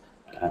Holdings,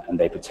 and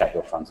they protect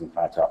your funds, in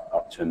fact,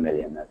 up to £1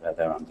 million.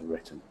 They're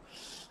underwritten.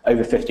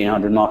 over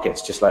 1,500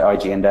 markets, just like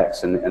IG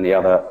Index and the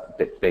other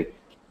big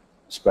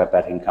spread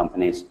betting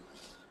companies.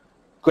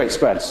 Great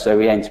spreads, so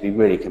we aim to be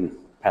really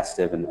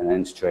competitive, and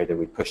Intertrader,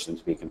 we push them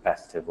to be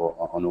competitive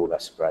on all their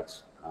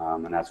spreads,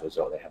 and as a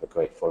result, they have a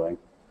great following.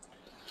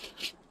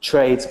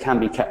 Trades can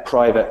be kept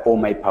private or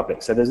made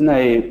public, so there's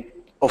no,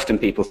 often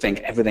people think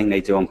everything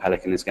they do on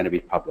Pelican is going to be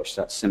published.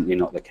 That's simply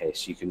not the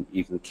case. You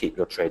can keep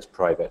your trades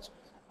private.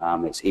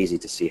 It's easy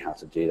to see how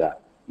to do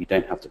that. You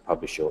don't have to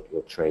publish your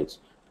trades.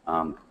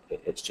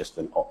 It's just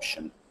an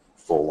option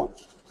for one.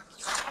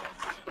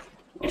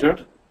 Sure.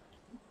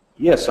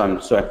 Yes,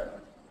 I'm sorry.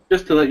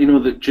 Just to let you know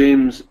that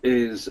James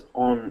is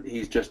on,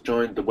 he's just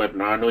joined the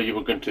webinar. I know you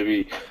were going to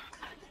be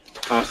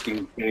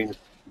asking James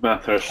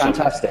Bathurst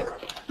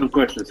some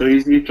questions. So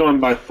he's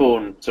joined by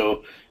phone,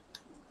 so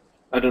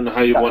I don't know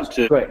how you want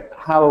to... Great.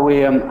 How are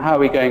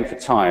we going for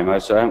time? I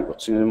haven't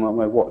got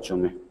my watch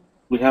on me.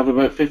 We have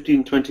about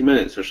 15-20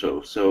 minutes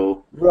or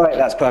so. Right,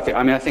 that's perfect.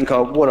 I mean, I think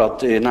what I'll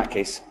do in that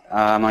case,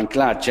 I'm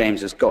glad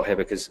James has got here,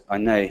 because I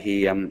know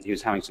he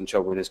was having some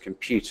trouble with his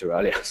computer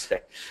earlier, so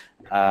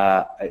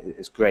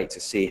it's great to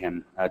see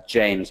him.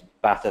 James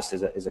Bathurst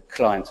is a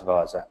client of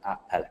ours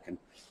at Pelican,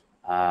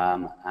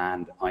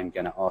 and I'm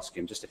going to ask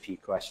him just a few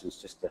questions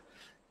just to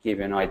give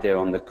you an idea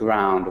on the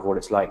ground of what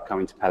it's like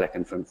coming to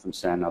Pelican from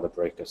say, another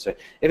broker. So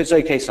if it's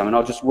okay, Simon,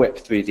 I'll just whip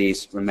through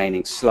these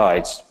remaining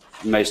slides,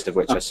 most of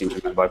which I seem to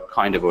remember I've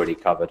kind of already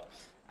covered,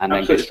 and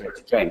then go straight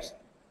to James.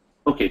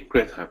 Okay,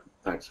 great.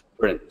 Thanks.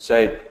 Brilliant.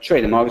 So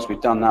trading markets,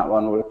 we've done that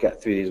one. We'll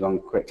get through these one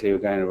quickly. We're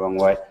going the wrong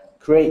way.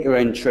 Create your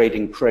own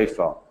trading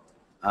profile.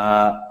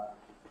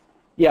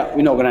 Yeah,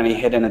 we're not got any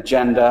hidden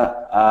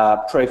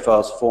agenda.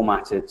 Profiles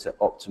formatted to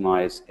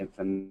optimize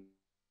information.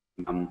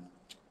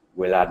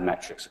 We'll add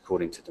metrics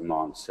according to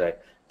demand. So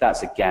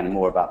that's, again,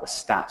 more about the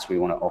stats we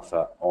want to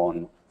offer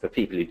for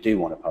people who do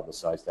want to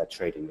publicize their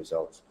trading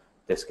results.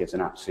 This gives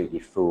an absolutely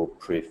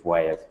foolproof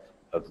way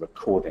of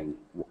recording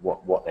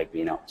what they've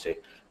been up to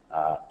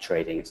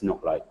trading. It's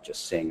not like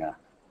just seeing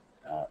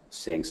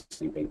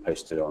something being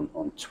posted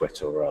on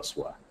Twitter or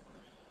elsewhere.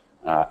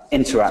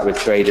 Interact with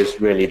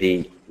traders, really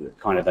the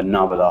kind of the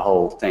nub of the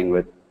whole thing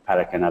with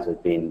Pelican, as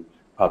it's been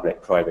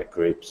public-private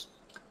groups.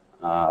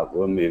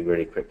 We'll move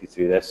really quickly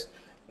through this.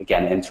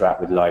 Again,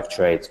 interact with live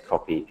trades,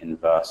 copy,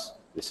 inverse.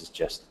 This is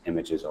just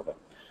images of it.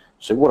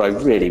 So what I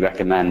really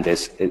recommend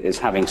is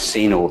having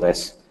seen all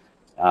this,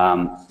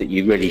 that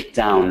you really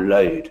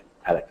download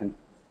Pelican,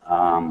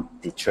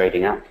 the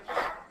trading app,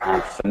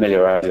 and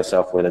familiarize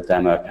yourself with a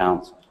demo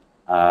account.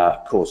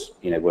 Of course,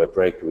 we're a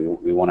broker,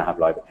 we want to have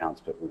live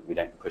accounts, but we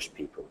don't push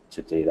people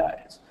to do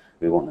that.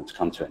 We want them to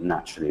come to it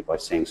naturally by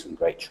seeing some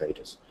great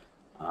traders.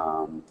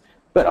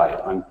 But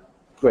I'm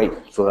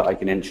grateful that I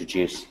can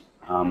introduce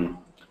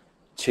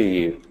to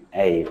you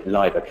a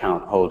live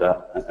account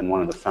holder and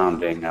one of the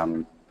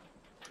founding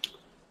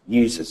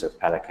users of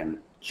Pelican,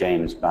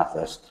 James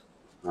Bathurst.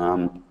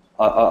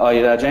 Are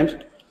you there, James?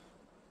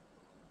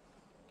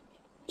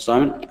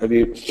 Simon, have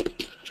you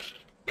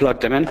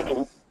plugged him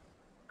in?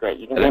 Great,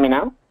 you can hear me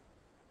now?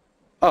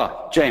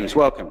 Oh, James,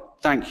 welcome.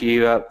 Thank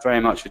you very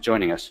much for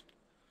joining us.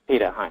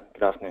 Peter, hi,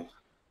 good afternoon.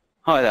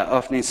 Hi there,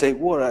 afternoon. So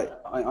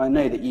I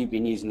know that you've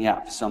been using the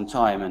app for some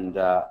time, and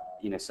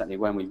certainly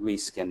when we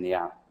reskinned the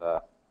app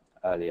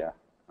earlier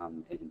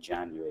in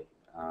January,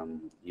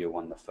 you were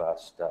one of the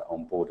first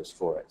onboarders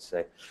for it.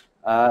 So,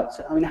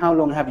 I mean, how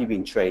long have you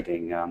been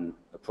trading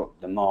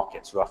the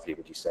markets, roughly,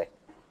 would you say?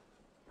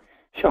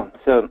 Sure.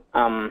 So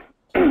I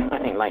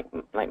think, like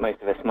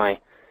most of us, my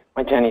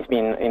journey's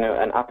been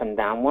an up and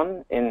down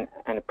one, and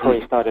it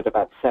probably started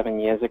about 7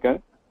 years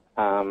ago.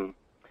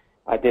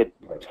 I did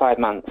 5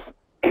 months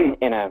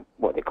in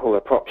what they call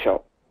a prop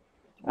shop,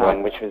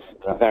 which was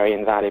a very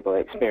invaluable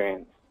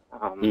experience.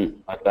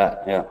 I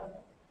bet, yeah.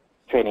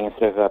 Trading a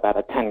sort of about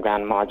a 10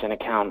 grand margin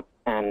account,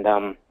 and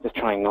just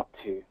trying not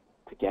to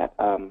get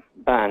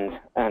banned,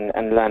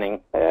 and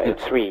learning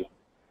 3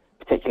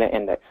 particular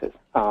indexes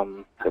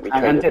that we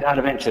traded. And did, out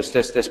of interest,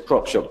 this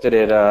prop shop,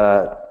 did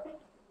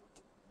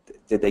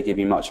they give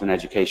you much of an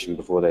education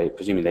before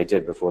presumably they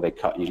did, before they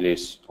cut you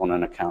loose on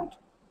an account?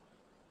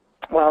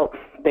 Well,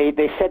 they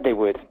said they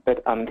would,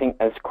 but I think,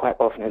 as quite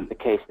often is the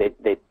case,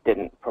 they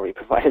didn't probably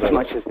provide as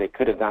much as they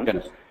could have done.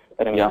 Goodness.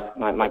 But I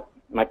mean,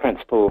 my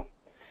principal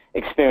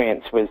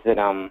experience was that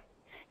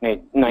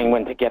knowing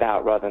when to get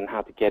out rather than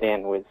how to get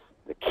in was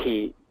the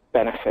key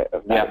benefit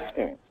of that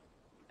experience.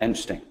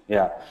 Interesting,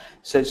 yeah.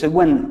 So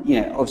when,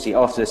 obviously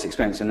after this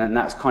experience, and then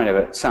that's kind of,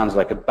 it sounds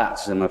like a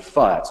baptism of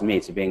fire to me,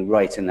 to being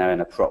right in there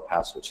in a prop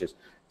house, which is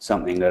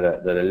something that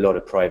a lot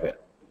of private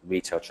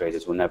retail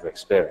traders will never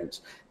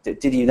experience.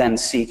 Did you then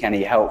seek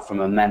any help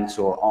from a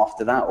mentor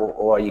after that,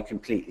 or are you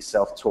completely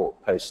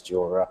self-taught post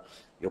your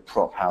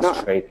prop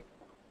house trading?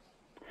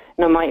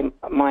 No, my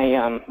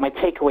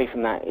takeaway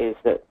from that is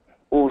that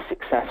all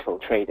successful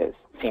traders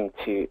seem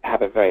to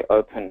have a very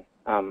open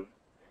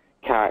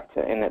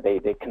character, in that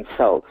they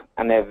consult,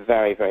 and they're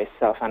very, very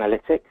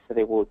self-analytic, so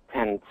they will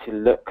tend to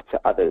look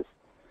to others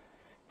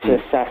to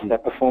assess their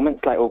performance,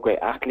 like all great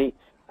athletes.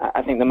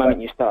 I think the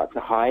moment you start to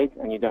hide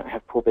and you don't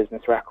have poor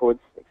business records,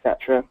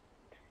 etc.,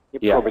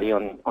 you're probably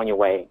on your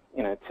way,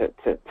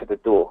 to the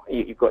door.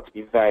 You've got to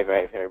be very,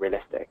 very, very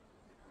realistic.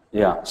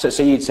 Yeah. So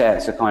you'd say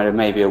it's a kind of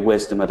maybe a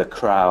wisdom of the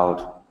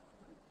crowd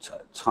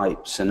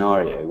type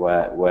scenario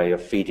where you're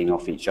feeding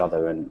off each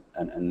other and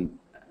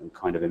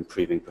kind of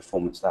improving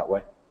performance that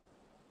way?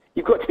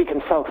 You've got to be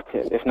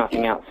consultative, if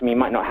nothing else. I mean, you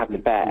might not have to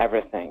bear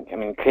everything. I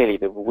mean, clearly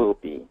there will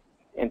be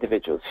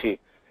individuals who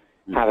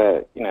have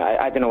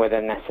I don't know whether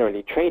they're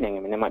necessarily trading. I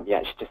mean, they might be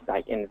actually just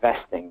like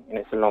investing,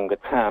 it's a longer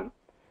term.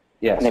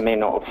 Yes. And they may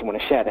not obviously want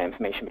to share that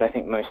information, but I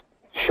think most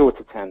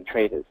shorter term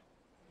traders,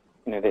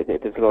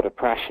 there's a lot of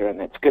pressure,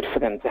 and it's good for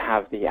them to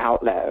have the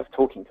outlet of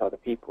talking to other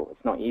people.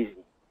 It's not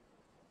easy.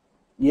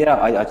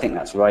 Yeah, I think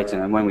that's right.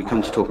 And when we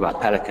come to talk about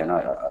Pelican,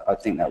 I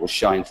think that will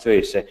shine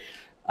through. So,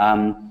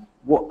 out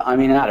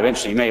of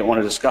interest, you may want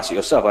to discuss it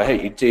yourself. I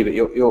hope you do.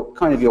 But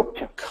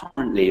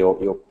currently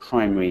your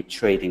primary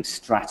trading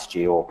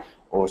strategy, or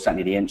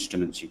certainly the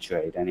instruments you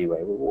trade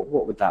anyway.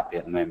 What would that be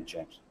at the moment,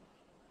 James?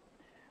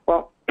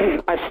 Well,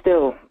 I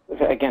still,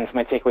 again, for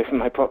my takeaway from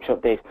my prop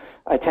shop days,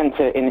 I tend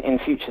to, in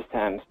futures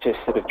terms, just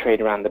sort of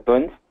trade around the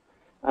Bund,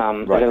 a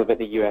little bit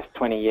the US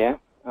 20-year,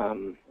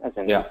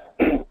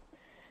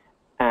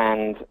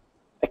 and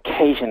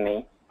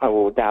occasionally I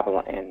will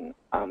dabble in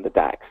the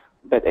DAX.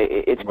 But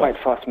it's quite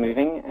fast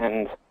moving,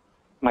 and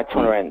my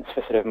tolerance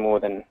for sort of more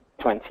than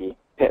 20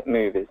 pip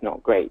move is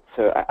not great.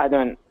 So I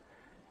don't,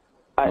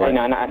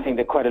 and I think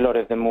that quite a lot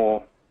of the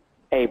more,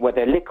 where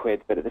they're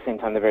liquid, but at the same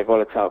time they're very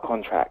volatile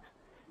contracts,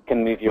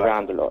 can move you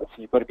around a lot.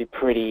 So you've got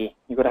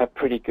to have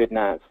pretty good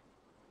nerves.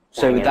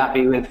 So would that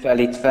be with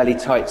fairly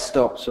tight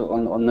stops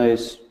on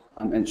those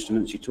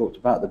instruments you talked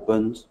about, the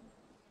bunds?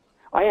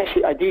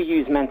 I do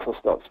use mental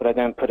stops, but I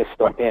don't put a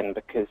stop in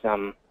because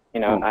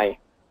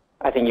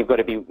I think you've got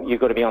to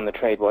be on the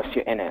trade whilst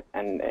you're in it,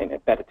 and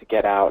it's better to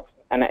get out.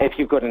 And if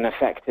you've got an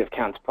effective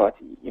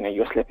counterparty,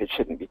 your slippage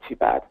shouldn't be too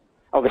bad.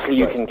 Obviously,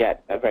 you can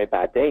get a very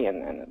bad day,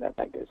 and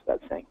that goes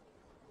without saying.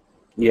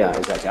 Yeah,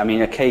 exactly. I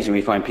mean,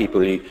 occasionally we find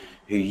people who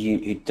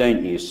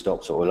don't use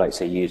stops, or like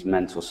say use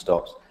mental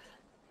stops,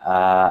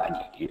 and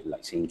you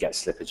can get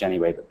slippage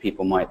anyway. But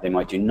people might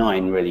do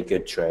 9 really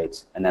good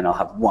trades, and then I'll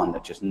have one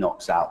that just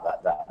knocks out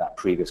that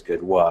previous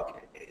good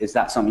work. Is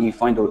that something you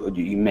find, or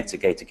do you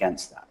mitigate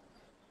against that?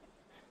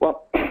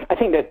 Well, I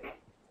think that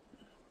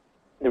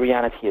the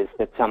reality is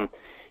that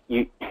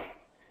the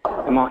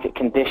market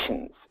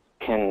conditions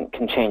can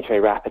change very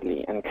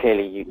rapidly, and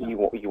clearly you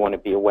want to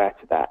be aware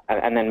to that,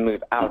 and then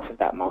move out of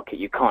that market.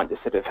 You can't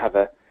just sort of have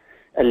a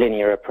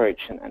linear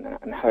approach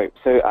and hope.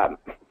 So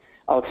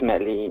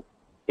ultimately,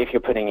 if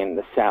you're putting in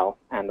the sell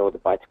and or the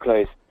buy to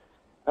close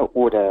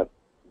order,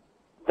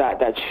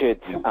 that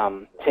should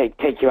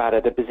take you out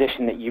of the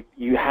position that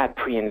you had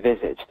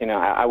pre-envisaged.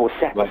 I will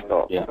set a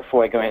stop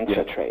before I go into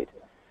a trade.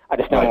 I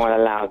just don't want to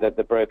allow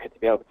the broker to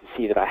be able to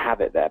see that I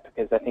have it there,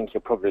 because I think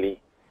you'll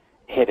probably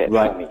hit it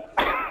for me.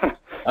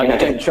 I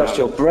don't trust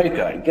your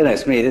broker.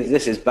 Goodness me,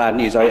 this is bad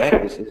news. I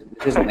hope this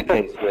isn't the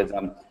case with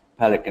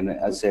Pelican,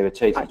 as they were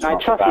taking. I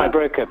trust my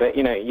broker, but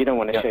you don't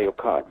want to show your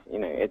cards.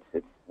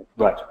 It's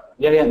right.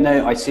 Yeah.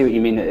 No, I see what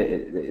you mean.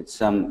 It's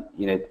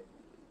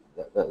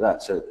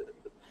that's a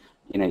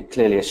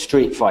clearly a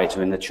street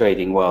fighter in the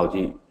trading world.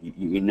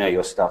 You know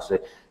your stuff. So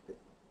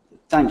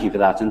thank you for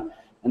that.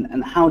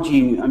 And how do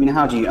you? I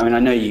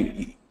know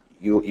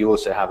you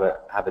also have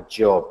a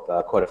job,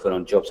 quite a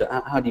full-on job. So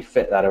how do you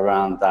fit that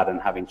around that and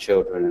having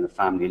children and a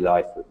family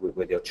life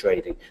with your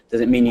trading?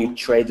 Does it mean you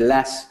trade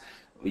less?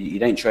 You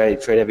don't trade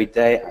every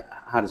day?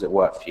 How does it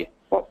work for you?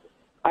 Well,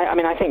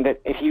 I think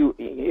that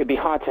it'd be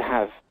hard to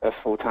have a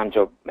full-time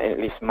job, at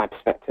least from my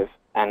perspective,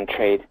 and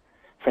trade,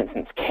 for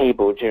instance,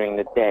 cable during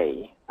the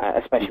day,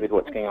 especially with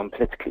what's going on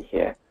politically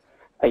here.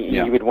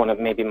 You would want to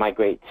maybe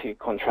migrate to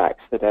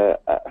contracts that are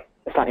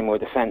slightly more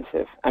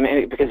defensive.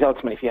 Because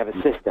ultimately, if you have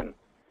a system,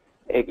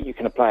 you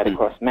can apply it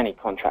across many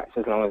contracts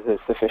as long as there's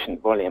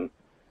sufficient volume.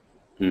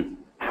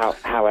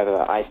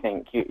 However, I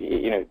think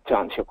to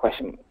answer your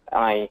question,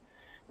 I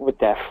would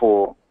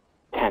therefore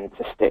tend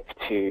to stick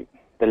to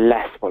the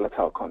less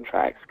volatile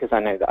contracts, because I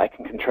know that I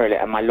can control it,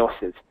 and my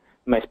losses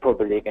most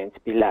probably are going to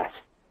be less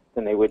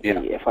than they would be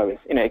if I was,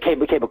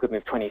 cable could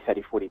move 20,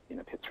 30, 40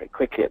 pips very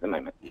quickly at the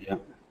moment. Yeah,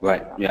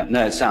 right. Yeah,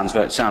 no, it sounds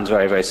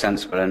very, very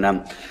sensible,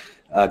 and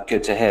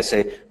good to hear.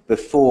 So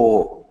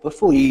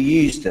before you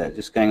used it,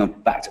 just going on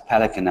back to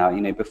Pelican now,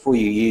 before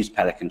you used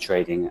Pelican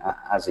trading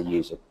as a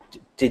user,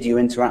 did you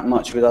interact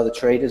much with other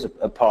traders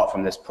apart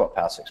from this prop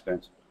house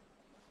experience?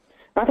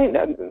 I think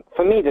that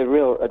for me, the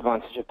real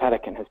advantage of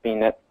Pelican has been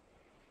that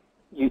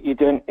you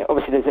don't,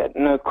 obviously there's at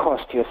no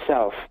cost to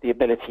yourself the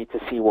ability to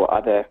see what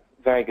other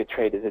very good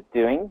traders are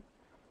doing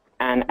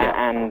and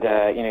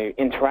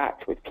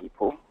interact with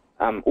people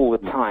all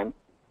the time,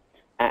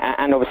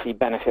 and obviously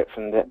benefit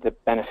from the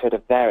benefit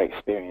of their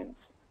experience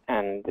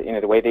and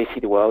the way they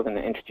see the world, and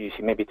introduce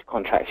you maybe to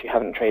contracts you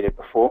haven't traded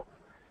before,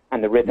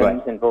 and the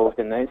rhythms involved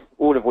in those,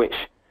 all of which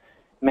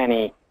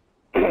many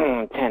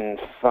 10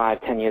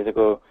 years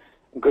ago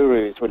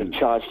gurus would have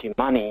charged you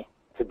money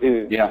to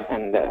do,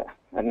 and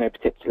no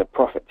particular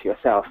profit to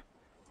yourself.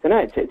 So no,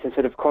 it's a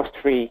sort of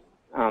cost-free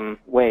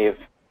way of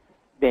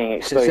being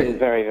exposed to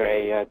very,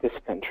 very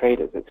disciplined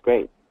traders. It's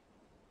great.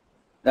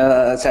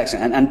 That's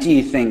excellent. And do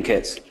you think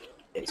it's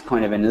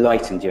kind of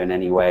enlightened you in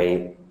any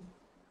way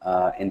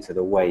into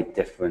the way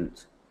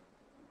different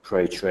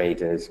pro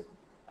traders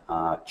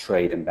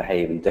trade and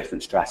behave in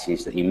different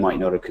strategies that you might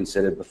not have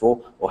considered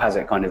before? Or has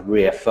it kind of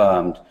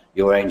reaffirmed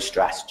your own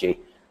strategy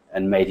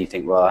and made you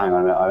think, well, hang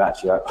on a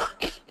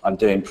minute, I'm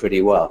doing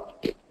pretty well?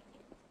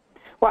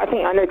 Well, I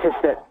think I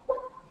noticed that,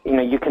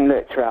 you can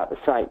look throughout the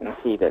site and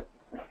see that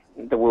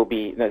there will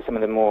be some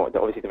of the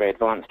obviously the very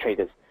advanced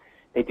traders,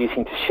 they do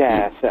seem to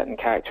share certain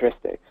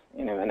characteristics,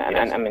 and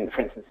I mean,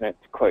 for instance, to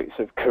quote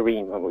sort of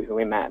Kareem, who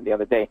we met the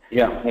other day,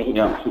 he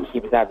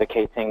was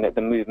advocating that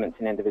the movements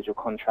in individual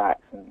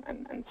contracts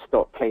and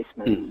stock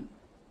placements,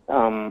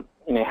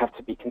 have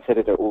to be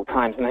considered at all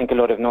times. And I think a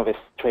lot of novice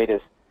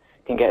traders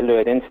can get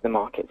lured into the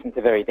markets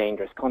into very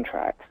dangerous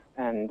contracts.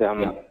 And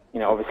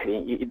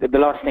obviously, the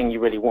last thing you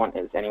really want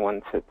is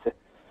anyone to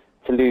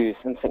lose,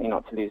 and certainly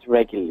not to lose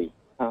regularly.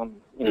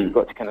 You've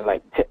got to kind of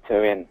like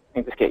tiptoe in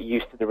and just get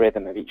used to the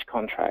rhythm of each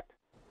contract.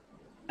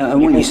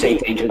 And when you say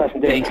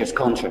dangerous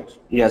contracts,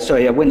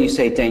 when you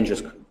say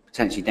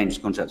potentially dangerous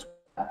contracts,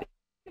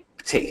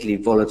 particularly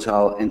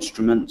volatile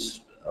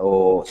instruments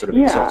or sort of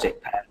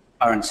exotic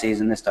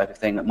currencies and this type of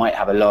thing that might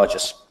have a larger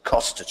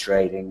cost to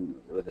trading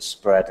with a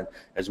spread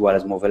as well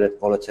as more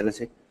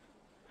volatility?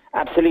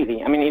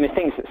 Absolutely. I mean,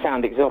 things that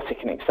sound exotic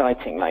and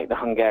exciting, like the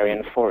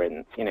Hungarian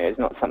forints, is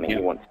not something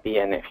you want to be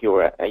in if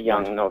you're a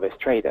young novice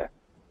trader.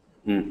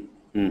 And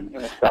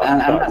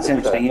that's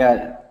interesting.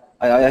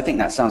 I think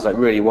that sounds like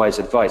really wise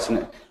advice.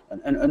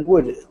 And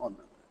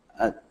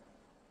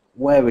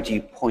where would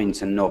you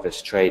point a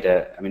novice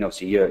trader? I mean,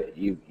 obviously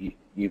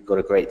you've got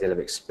a great deal of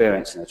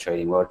experience in the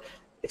trading world.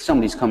 If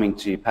somebody's coming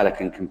to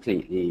Pelican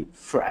completely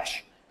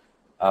fresh,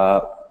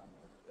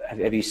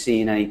 have you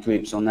seen any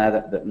groups on there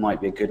that might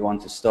be a good one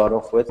to start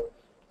off with?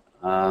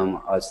 I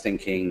was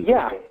thinking.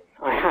 Yeah,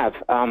 I have.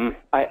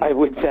 I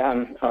would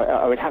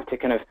have to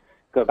kind of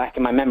go back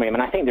in my memory. I mean,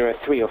 I think there are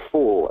 3 or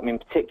 4. I mean,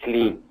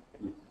 particularly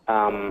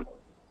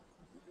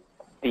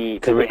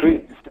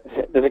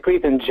there's a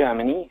group in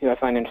Germany who I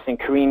find interesting.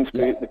 Kareem's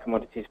group, the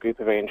commodities group,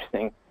 are very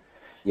interesting.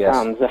 Yes.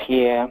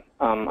 Zahir,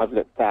 I've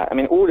looked at. I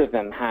mean, all of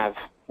them have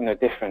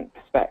different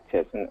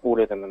perspectives, and all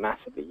of them are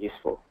massively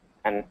useful.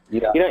 And you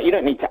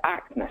don't need to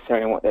act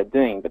necessarily on what they're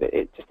doing, but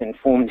it just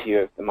informs you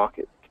of the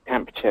market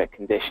temperature,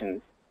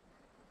 conditions.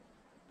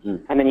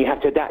 And then you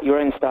have to adapt your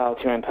own style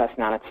to your own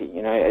personality.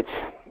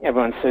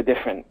 Everyone's so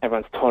different.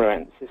 Everyone's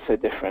tolerance is so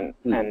different,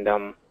 and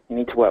you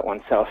need to work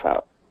oneself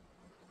out.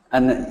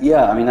 And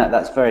I mean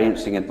that's very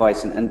interesting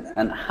advice.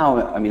 And how?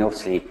 I mean,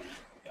 obviously,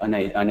 I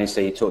know.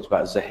 So you talked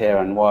about Zahir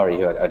Anwari,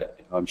 who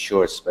I'm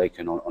sure has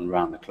spoken on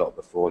Round the Clock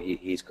before.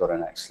 He's got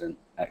an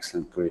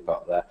excellent group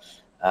up there.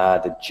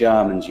 The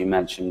Germans you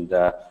mentioned,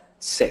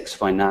 Six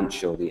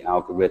Financial, the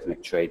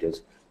algorithmic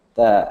traders.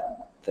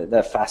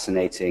 They're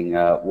fascinating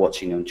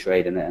watching them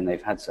trade, and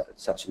they've had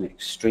such an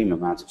extreme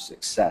amount of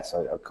success.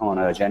 I can't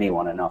urge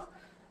anyone enough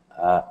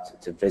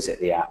to visit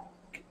the app,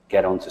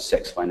 get onto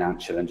Six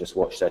Financial and just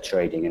watch their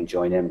trading and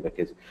join in,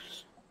 because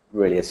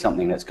really it's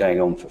something that's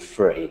going on for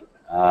free.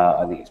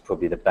 I think it's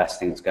probably the best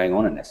thing that's going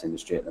on in this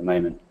industry at the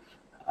moment.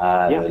 There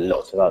are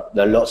lots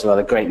of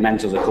other great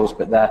mentors, of course,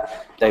 but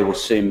they will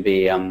soon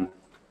be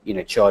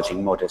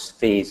charging modest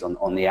fees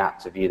on the app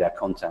to view their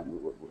content,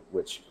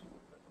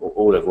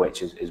 all of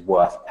which is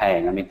worth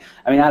paying. I mean,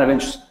 out of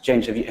interest,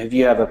 James, have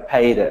you ever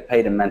paid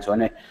a mentor? I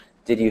know,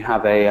 did you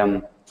have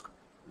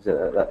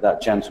that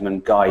gentleman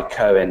Guy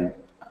Cohen?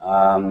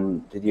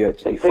 Did you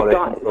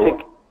follow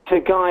him? To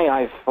Guy,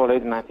 I've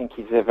followed him. I think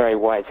he's a very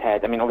wise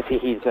head. I mean, obviously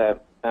he's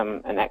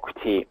an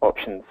equity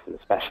options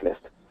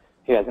specialist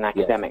who has an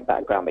academic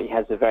background, but he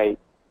has a very,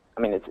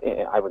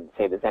 I wouldn't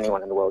say there's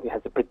anyone in the world who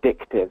has a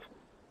predictive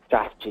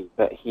strategy,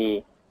 but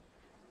he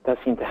does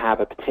seem to have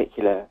a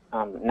particular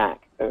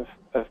knack of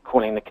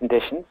calling the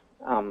conditions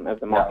of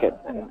the market.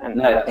 And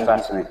that's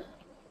fascinating.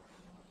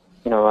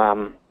 I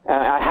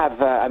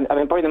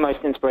mean, probably the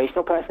most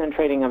inspirational person in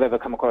trading I've ever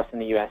come across in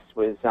the US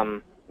was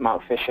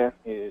Mark Fisher,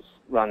 who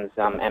runs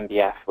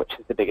MBF, which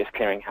is the biggest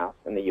clearinghouse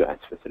in the US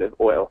for sort of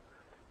oil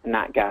and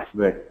nat gas.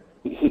 Right.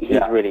 He's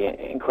really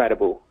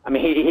incredible. I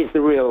mean, he's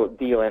the real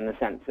deal in the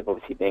sense of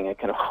obviously being a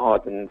kind of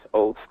hardened,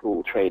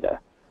 old-school trader.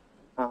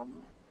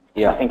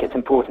 I think it's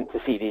important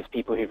to see these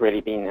people who've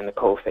really been in the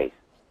coalface.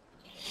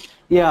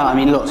 Yeah, I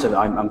mean, lots of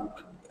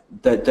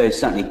there's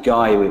certainly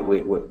Guy.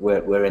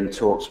 We're in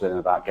talks with him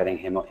about getting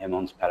him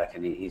onto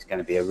Pelican. He's going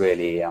to be a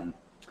really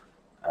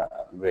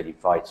really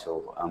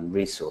vital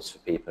resource for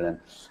people.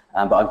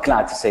 But I'm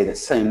glad to say that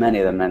so many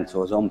of the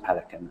mentors on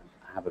Pelican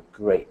have a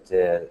great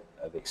deal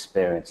of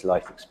experience,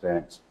 life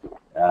experience,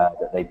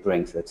 that they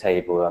bring to the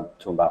table. I'm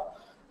talking about,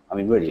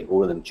 really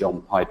all of them: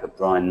 John Piper,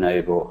 Brian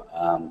Noble,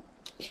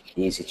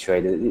 Easy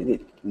Trader,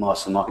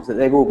 Master Markets.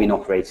 They've all been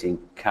operating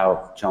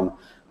John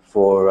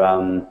for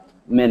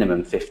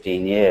minimum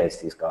 15 years,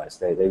 these guys.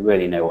 They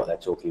really know what they're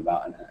talking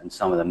about, and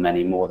some of them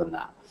many more than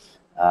that.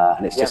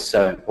 And it's just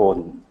so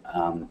important,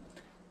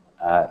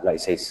 like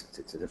you say,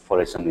 to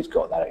follow someone who's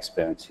got that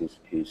experience,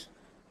 who's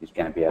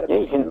going to be able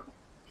to...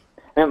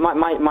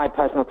 My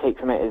personal take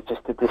from it is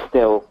just to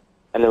distill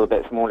a little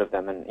bit from all of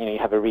them, and you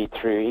have a read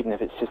through, even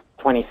if it's just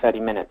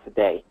 20-30 minutes a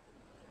day,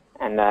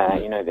 and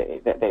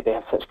they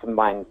have such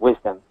combined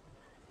wisdom,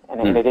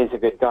 and it is a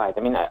good guide.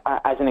 I mean,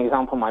 as an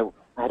example,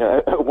 I had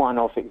a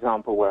one-off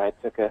example where I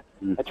took a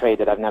trade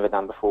that I've never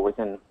done before, was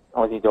in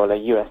Aussie dollar,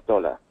 US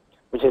dollar,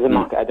 which is a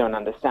market I don't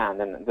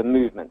understand, and the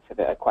movements of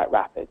it are quite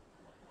rapid.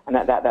 And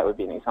that would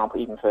be an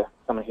example, even for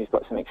someone who's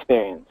got some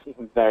experience. You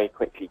can very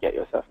quickly get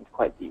yourself into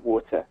quite deep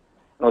water.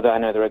 And although I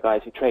know there are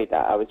guys who trade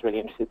that, I was really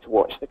interested to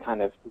watch the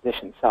kind of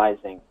position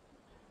sizing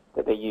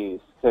that they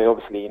use. So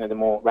obviously, the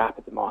more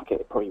rapid the market,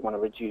 you probably want to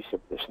reduce your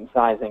position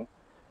sizing.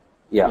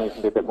 Yeah. And you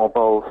can be a bit more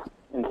bold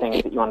in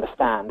things that you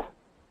understand.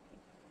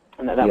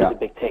 And that was a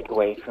big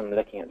takeaway from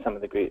looking at some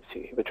of the groups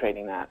who were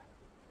trading that.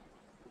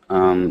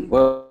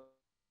 Well,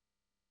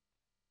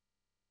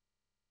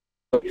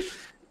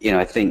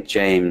 I think,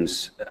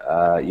 James,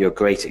 you're a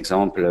great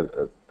example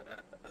of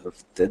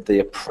the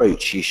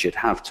approach you should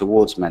have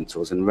towards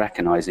mentors, and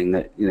recognizing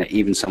that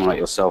even someone like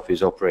yourself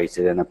who's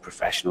operated in a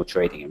professional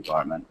trading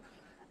environment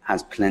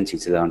has plenty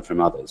to learn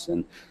from others.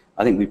 And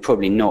I think we've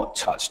probably not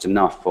touched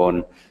enough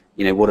on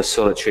what a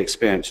solitary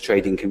experience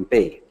trading can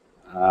be.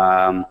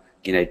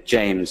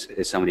 James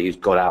is somebody who's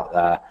got out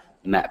there,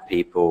 met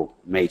people,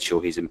 made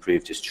sure he's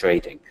improved his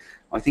trading.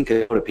 I think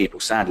a lot of people,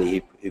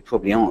 sadly, who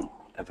probably aren't,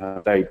 have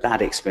a very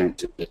bad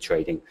experience with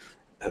trading,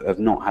 have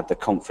not had the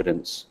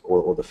confidence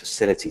or the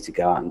facility to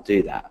go out and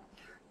do that.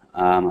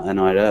 And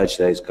I'd urge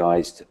those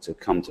guys to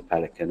come to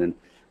Pelican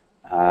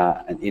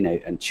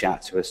and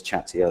chat to us,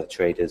 chat to the other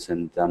traders,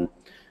 and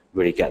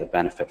really get the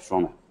benefit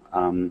from it.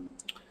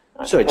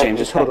 Sorry, James,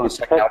 just hold on a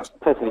second.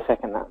 Totally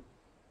second that.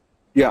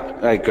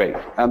 Yeah, great.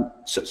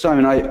 So,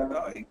 Simon,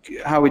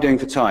 how are we doing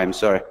for time?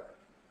 Sorry.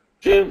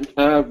 James,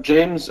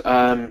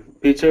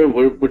 Peter,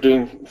 we're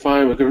doing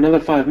fine. We've got another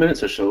 5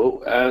 minutes or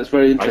so. It's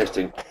very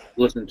interesting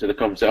listening to the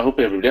conversation. I hope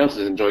everybody else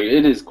is enjoying it.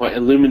 It is quite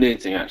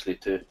illuminating, actually,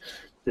 to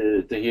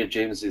hear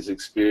James's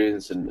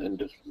experience and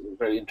just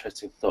very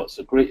interesting thoughts.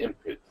 So great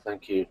input.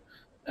 Thank you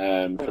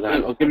for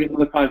that. I'll give you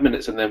another 5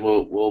 minutes, and then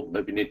we'll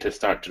maybe need to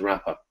start to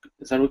wrap up.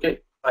 Is that okay?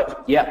 Right.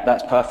 Yeah,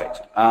 that's perfect.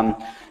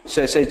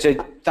 So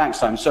thanks,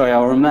 Simon. Sorry,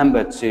 I'll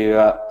remember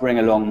to bring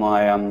along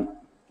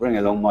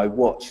my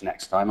watch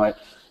next time.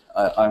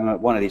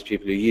 I'm one of these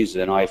people who uses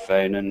an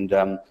iPhone, and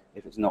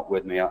if it's not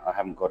with me, I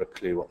haven't got a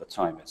clue what the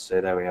time is.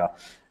 So there we are.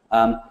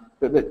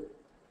 But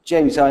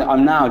James,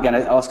 I'm now going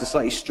to ask a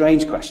slightly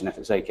strange question, if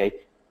it's okay.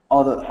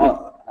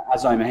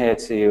 As I'm here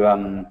to,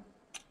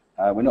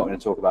 we're not going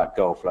to talk about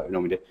golf like we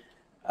normally do.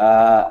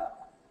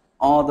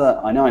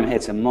 I know I'm here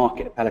to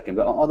market Pelican,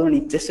 but are there any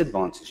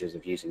disadvantages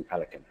of using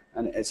Pelican?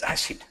 And it's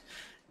actually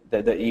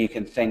that you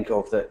can think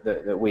of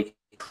that we can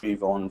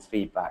improve on,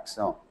 feedbacks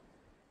on.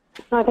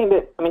 No, I think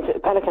that,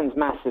 Pelican's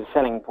massive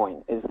selling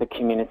point is the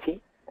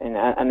community,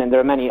 and then there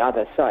are many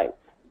other sites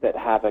that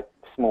have a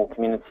small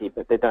community,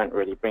 but they don't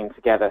really bring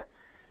together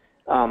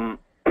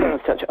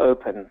such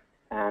open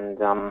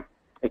and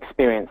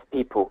experienced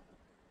people.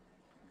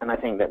 And I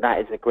think that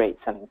is a great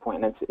selling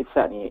point, and it's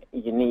certainly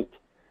unique.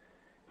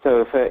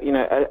 So for,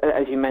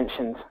 as you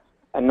mentioned,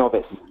 a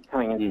novice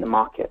coming into the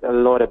market, there are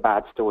a lot of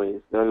bad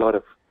stories. There are a lot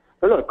of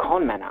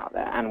con men out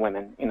there, and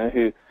women,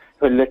 who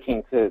are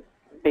looking to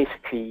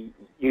basically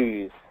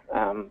use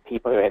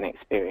people who are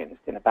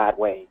inexperienced in a bad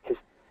way. Because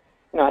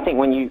I think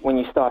when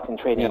you start in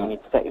trading, you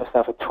need to set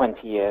yourself a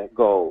 20-year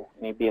goal.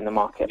 You need to be in the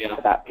market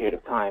for that period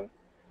of time,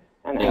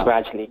 and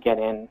gradually get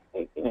in,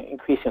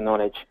 increase your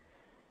knowledge.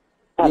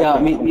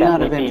 Out of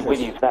interest, be with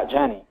you for that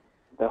journey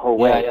the whole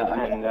way.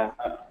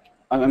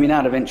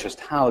 Out of interest,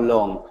 how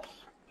long?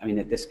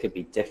 This could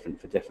be different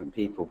for different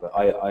people, but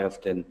I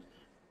often,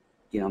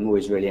 I'm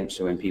always really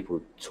interested when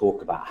people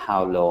talk about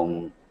how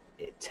long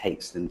it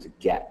takes them to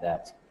get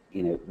that,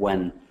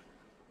 when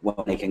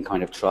they can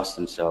kind of trust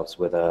themselves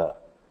with an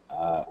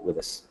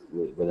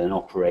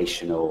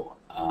operational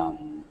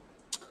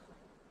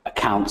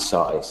account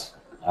size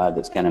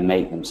that's going to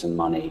make them some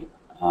money.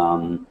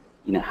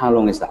 How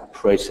long is that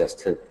process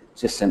to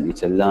just simply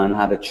to learn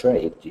how to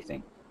trade, do you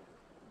think?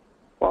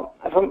 Well,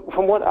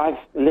 from what I've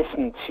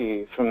listened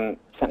to from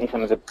certainly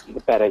some of the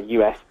better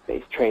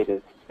US-based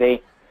traders,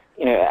 they,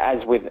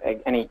 as with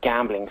any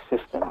gambling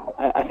system,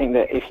 I think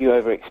that if you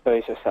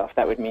overexpose yourself,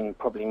 that would mean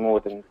probably more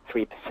than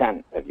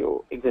 3% of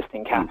your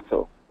existing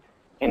capital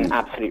in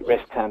absolute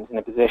risk terms in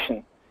a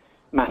position.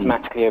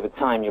 Mathematically, over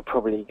time, you're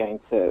probably going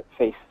to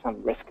face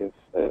some risk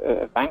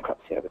of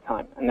bankruptcy over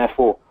time, and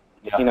therefore,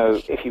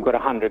 if you've got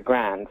 100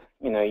 grand,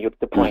 you're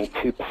deploying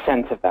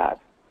 2% of that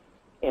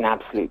in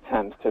absolute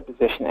terms to a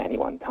position at any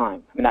one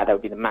time. That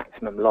would be the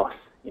maximum loss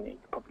you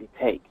could probably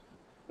take.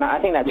 Now, I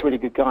think that's a really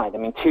good guide.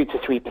 2 to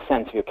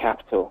 3% of your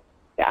capital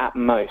at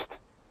most,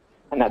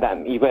 and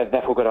that you've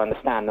therefore got to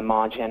understand the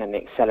margin and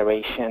the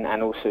acceleration,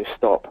 and also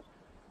stop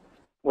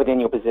within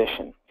your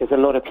position, because a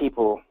lot of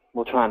people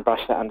will try and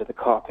brush that under the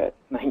carpet.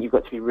 I think you've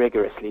got to be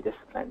rigorously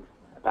disciplined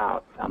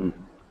about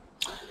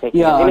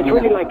taking it. And it's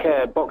really like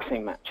a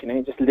boxing match, you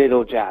know, just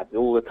little jabs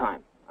all the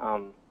time.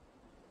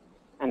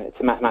 And it's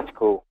a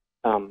mathematical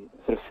sort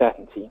of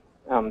certainty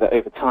that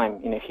over time,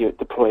 you know, if you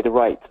deploy the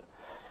right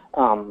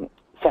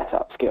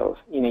setup skills,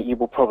 you know, you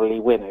will probably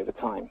win over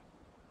time.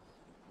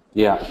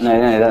 Yeah,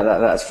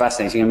 that's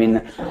fascinating. I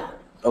mean,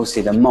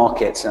 obviously the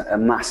market's a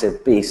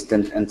massive beast,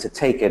 and to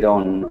take it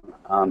on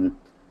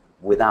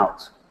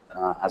without,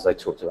 as I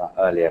talked about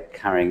earlier,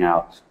 carrying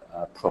out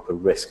proper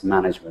risk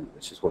management,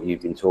 which is what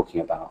you've been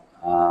talking about.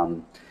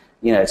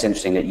 You know, it's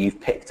interesting that you've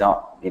picked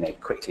up, you know,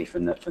 quickly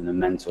from the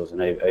mentors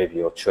and over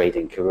your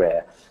trading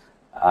career,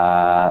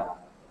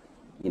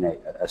 you know,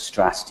 a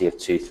strategy of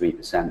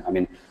 2-3%. I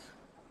mean,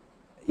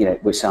 you know,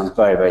 which sounds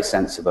very, very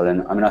sensible.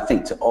 And I mean, I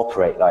think to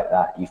operate like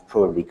that, you've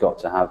probably got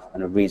to have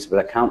a reasonable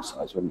account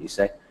size, wouldn't you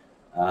say?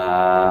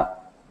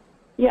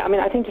 Yeah, I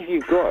mean, I think if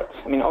you've got,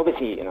 I mean,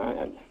 obviously, you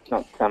know,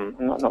 not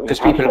because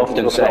people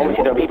often say,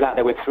 obviously there are people out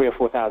there with $3,000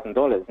 or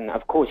 $4,000, and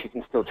of course you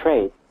can still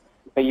trade,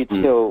 but you'd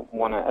still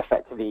want to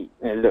effectively,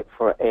 you know, look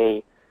for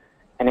an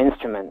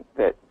instrument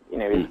that, you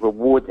know, is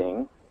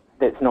rewarding.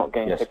 That's not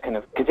going to kind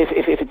of, because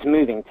if it's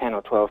moving 10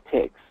 or 12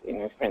 ticks, you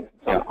know, for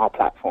instance, on our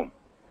platform,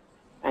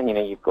 and you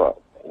know you've got,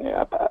 you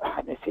know,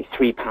 let's say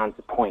 £3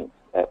 a point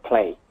at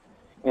play,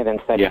 you know, then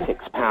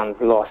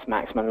 £36 loss,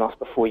 maximum loss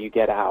before you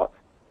get out.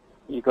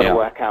 You've got to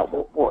work out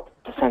what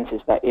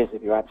percentage that is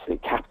of your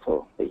absolute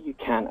capital that you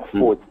can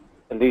afford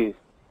to lose.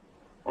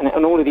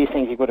 And all of these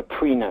things you've got to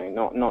pre-know,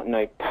 not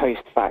know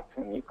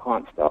post-factum. You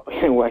can't start,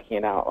 you know, working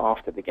it out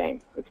after the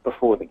game. It's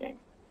before the game.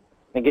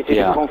 It gives you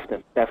the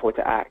confidence, therefore,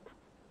 to act.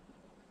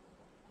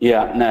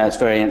 Yeah, no, it's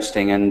very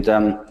interesting. And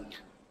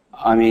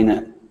I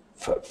mean,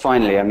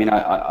 finally, I mean,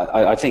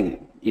 I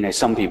think, you know,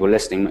 some people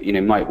listening, you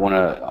know, might want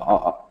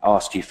to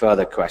ask you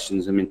further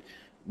questions. I mean,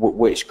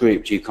 which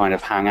group do you kind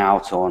of hang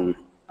out on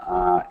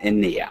in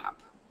the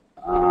app,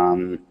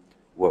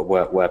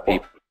 where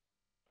people?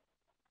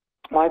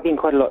 Well, I've been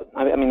quite a lot.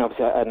 I mean,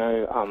 obviously, I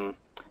know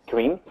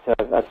Kareem, so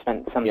I've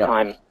spent some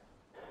time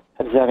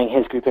observing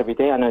his group every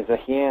day. I know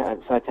Zahir,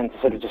 so I tend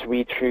to sort of just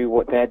read through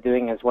what they're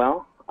doing as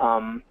well.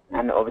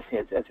 And obviously,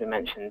 as we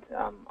mentioned,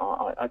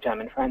 our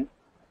German friends.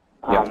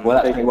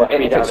 Well, if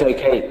it's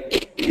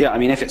okay, I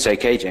mean, if it's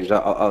okay, James,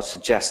 I'll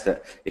suggest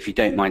that if you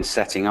don't mind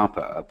setting up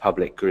a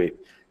public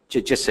group,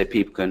 just so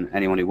people can,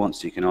 anyone who wants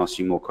to, can ask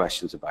you more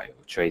questions about your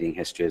trading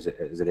history, as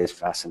it is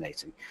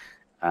fascinating.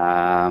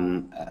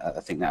 I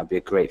think that would be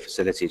a great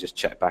facility. Just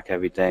check back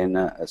every day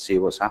and see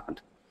what's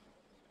happened.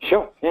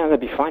 Sure, yeah,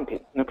 that'd be fine,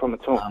 Pete. No problem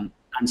at all.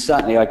 And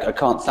certainly, I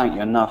can't thank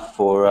you enough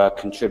for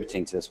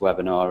contributing to this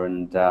webinar,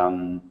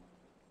 and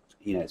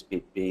you know, it's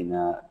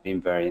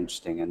been very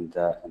interesting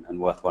and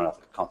worthwhile.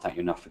 I can't thank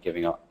you enough for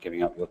giving up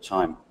your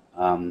time.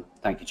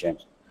 Thank you,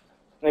 James.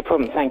 No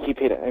problem. Thank you,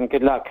 Peter, and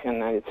good luck.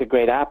 And it's a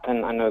great app,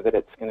 and I know that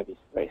it's going to be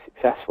very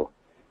successful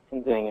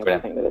in doing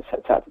everything that it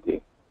sets out to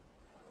do.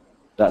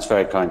 That's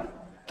very kind.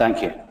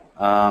 Thank you.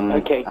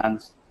 Okay.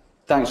 And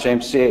thanks,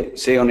 James. See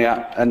you on the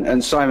app.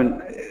 And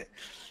Simon,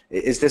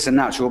 is this a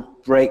natural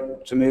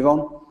break to move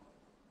on?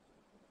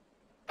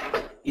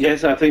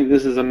 Yes, I think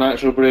this is a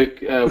natural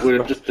break.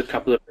 We're just a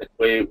couple of minutes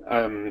away.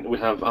 We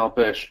have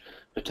Alpesh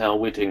Patel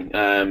waiting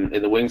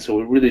in the wings, so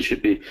we really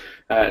should be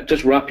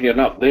just wrapping it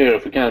up there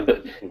if we can.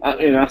 But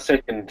in a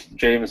second,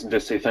 James, and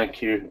just say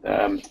thank you.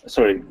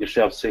 Sorry,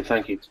 yourself. Say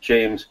thank you to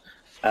James,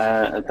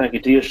 and thank you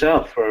to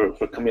yourself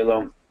for coming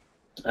along.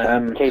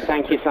 Okay,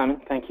 thank you,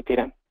 Simon. Thank you,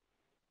 Peter.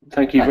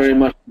 Thank you very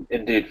much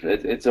indeed.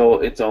 It's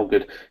all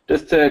good.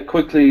 Just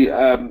quickly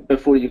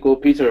before you go,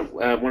 Peter,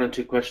 1 or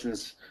 2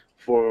 questions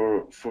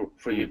for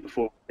you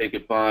before we say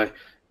goodbye.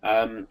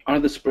 Are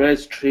the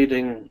spreads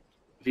trading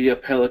via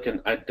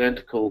Pelican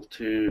identical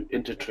to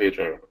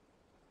Intertrader?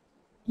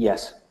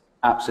 Yes,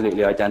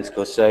 absolutely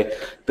identical. So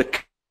the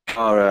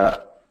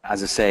are,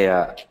 as I say,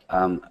 a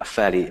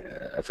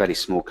fairly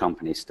small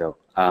company still.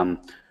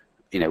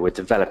 You know, we're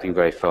developing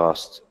very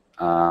fast,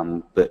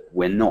 but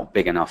we're not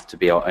big enough to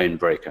be our own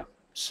broker.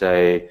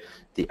 So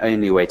the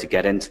only way to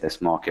get into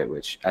this market,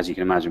 which, as you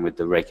can imagine, with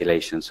the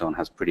regulation and so on,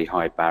 has pretty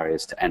high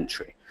barriers to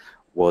entry,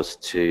 was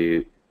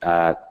to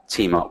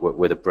team up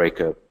with a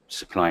broker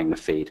supplying the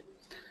feed.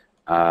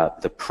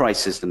 The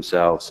prices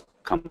themselves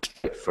come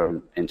straight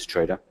from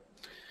Intertrader.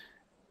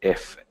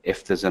 If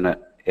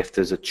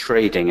there's a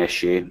trading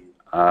issue,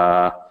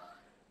 I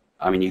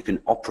mean, you can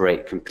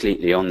operate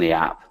completely on the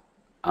app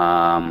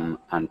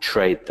and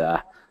trade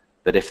there.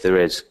 But if there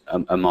is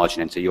a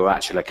margin into your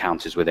actual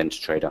account is with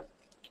Intertrader,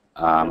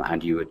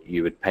 and you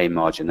would pay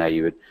margin there,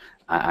 you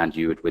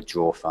would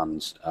withdraw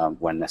funds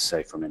when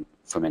necessary from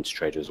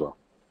Intertrader as well.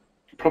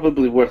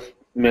 Probably worth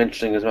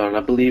mentioning as well, and I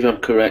believe I'm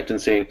correct in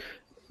saying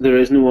there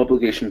is no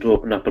obligation to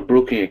open up a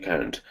broking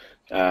account.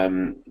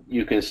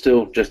 You can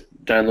still just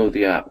download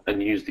the app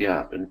and use the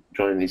app and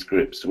join these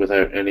groups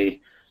without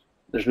any.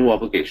 There's no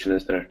obligation,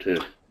 is there, to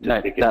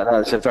no,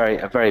 that's a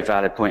very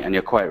valid point, and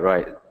you're quite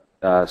right.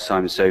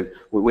 Simon. So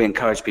we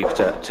encourage people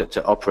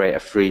to operate a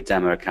free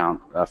demo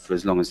account for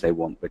as long as they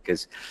want,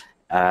 because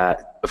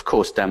of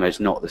course demo is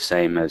not the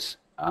same as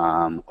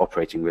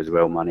operating with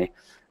real money.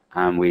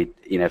 And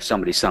if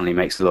somebody suddenly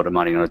makes a lot of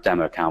money on a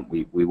demo account,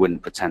 we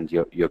wouldn't pretend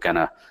you're going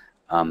to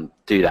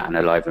do that in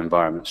a live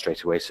environment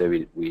straight away. So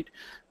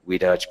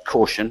we'd urge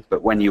caution,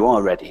 but when you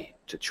are ready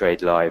to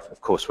trade live, of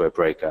course we're a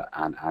broker,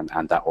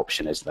 and that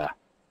option is there.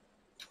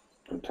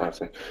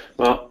 Fantastic.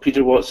 Well,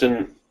 Peter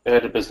Watson,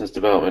 Head of Business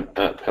Development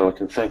at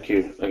Pelican, thank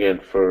you again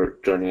for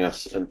joining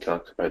us and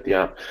talking about the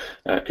app.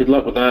 Good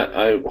luck with that.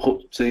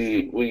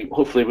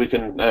 Hopefully we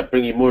can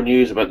bring you more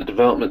news about the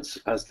developments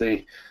as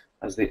they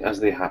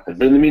happen.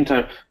 But in the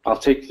meantime, I'll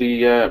take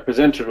the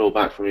presenter role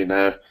back from you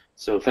now.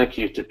 So thank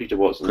you to Peter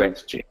Watson and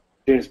to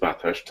James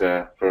Bathurst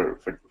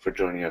for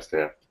joining us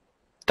there.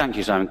 Thank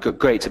you, Simon.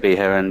 Great to be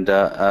here, and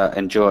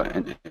enjoy.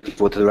 Looking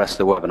forward to the rest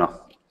of the webinar.